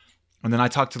whatever. And then I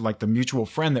talked to like the mutual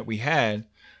friend that we had.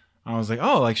 I was like,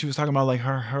 oh, like she was talking about like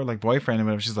her like boyfriend and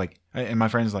whatever. She's like, and my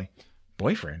friend's like,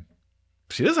 boyfriend?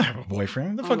 She doesn't have a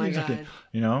boyfriend. What the fuck are you talking?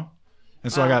 You know?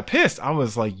 And so I got pissed. I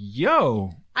was like,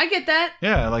 yo. I get that.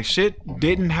 Yeah, like shit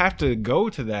didn't have to go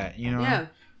to that, you know? Yeah.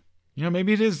 You know,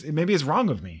 maybe it's wrong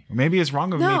of me. Maybe it's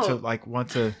wrong of me to like want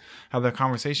to have that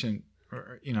conversation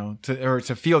or, you know,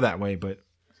 to feel that way, but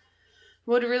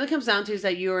what it really comes down to is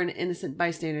that you are an innocent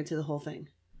bystander to the whole thing.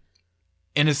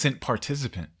 Innocent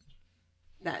participant.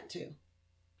 That too.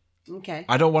 Okay.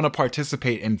 I don't want to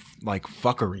participate in like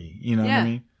fuckery. You know what I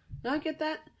mean? No, I get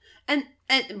that.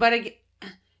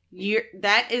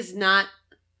 That is not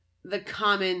the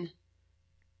common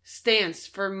stance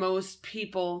for most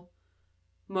people,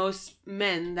 most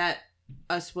men that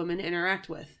us women interact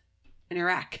with.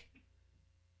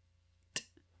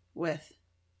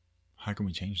 How can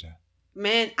we change that?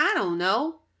 Man, I don't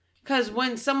know. Because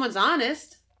when someone's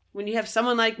honest, when you have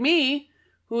someone like me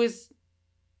who is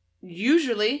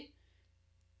usually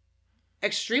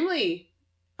extremely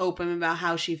open about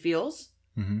how she feels,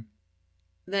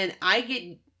 then I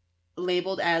get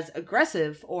labeled as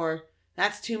aggressive or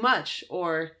that's too much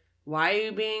or why are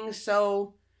you being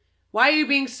so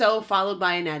followed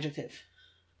by an adjective?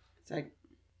 It's like,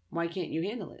 why can't you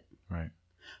handle it? Right.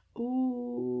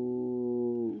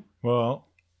 Ooh. Well,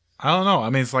 I don't know. I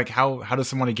mean, it's like how does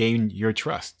someone gain your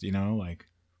trust? You know, like.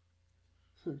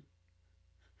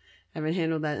 I haven't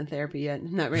handled that in therapy yet.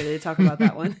 I'm not ready to talk about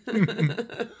that one.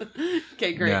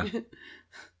 Okay, great.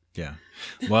 Yeah.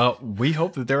 Well, we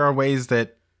hope that there are ways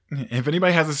that if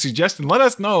anybody has a suggestion, let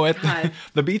us know at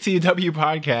the BTW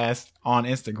podcast on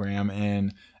Instagram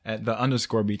and at the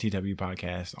 _BTW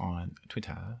podcast on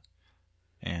Twitter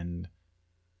and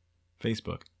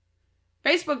Facebook.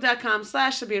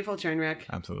 Facebook.com/thebeautifultrainwreck.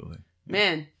 Absolutely. Yeah.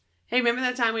 Man. Hey, remember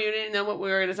that time when you didn't know what we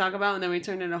were going to talk about and then we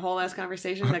turned into a whole ass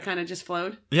conversation that kind of just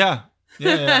flowed? Yeah.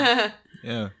 Yeah.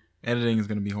 Editing is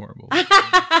going to be horrible.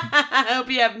 I hope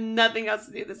you have nothing else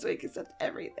to do this week except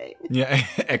everything. Yeah,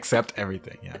 except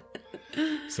everything. Yeah.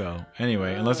 So,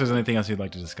 anyway, unless there's anything else you'd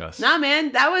like to discuss. Nah,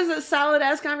 man. That was a solid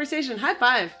ass conversation. High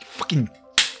five. Fucking.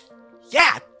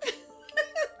 Yeah.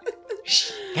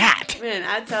 That. Man,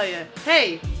 I tell you.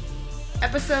 Hey,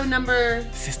 episode number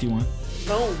 61.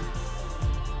 Boom.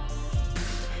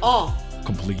 All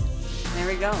complete. There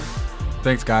we go.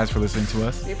 Thanks, guys, for listening to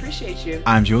us. We appreciate you.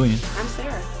 I'm Julian. I'm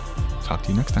Sarah. Talk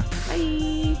to you next time.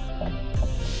 Bye.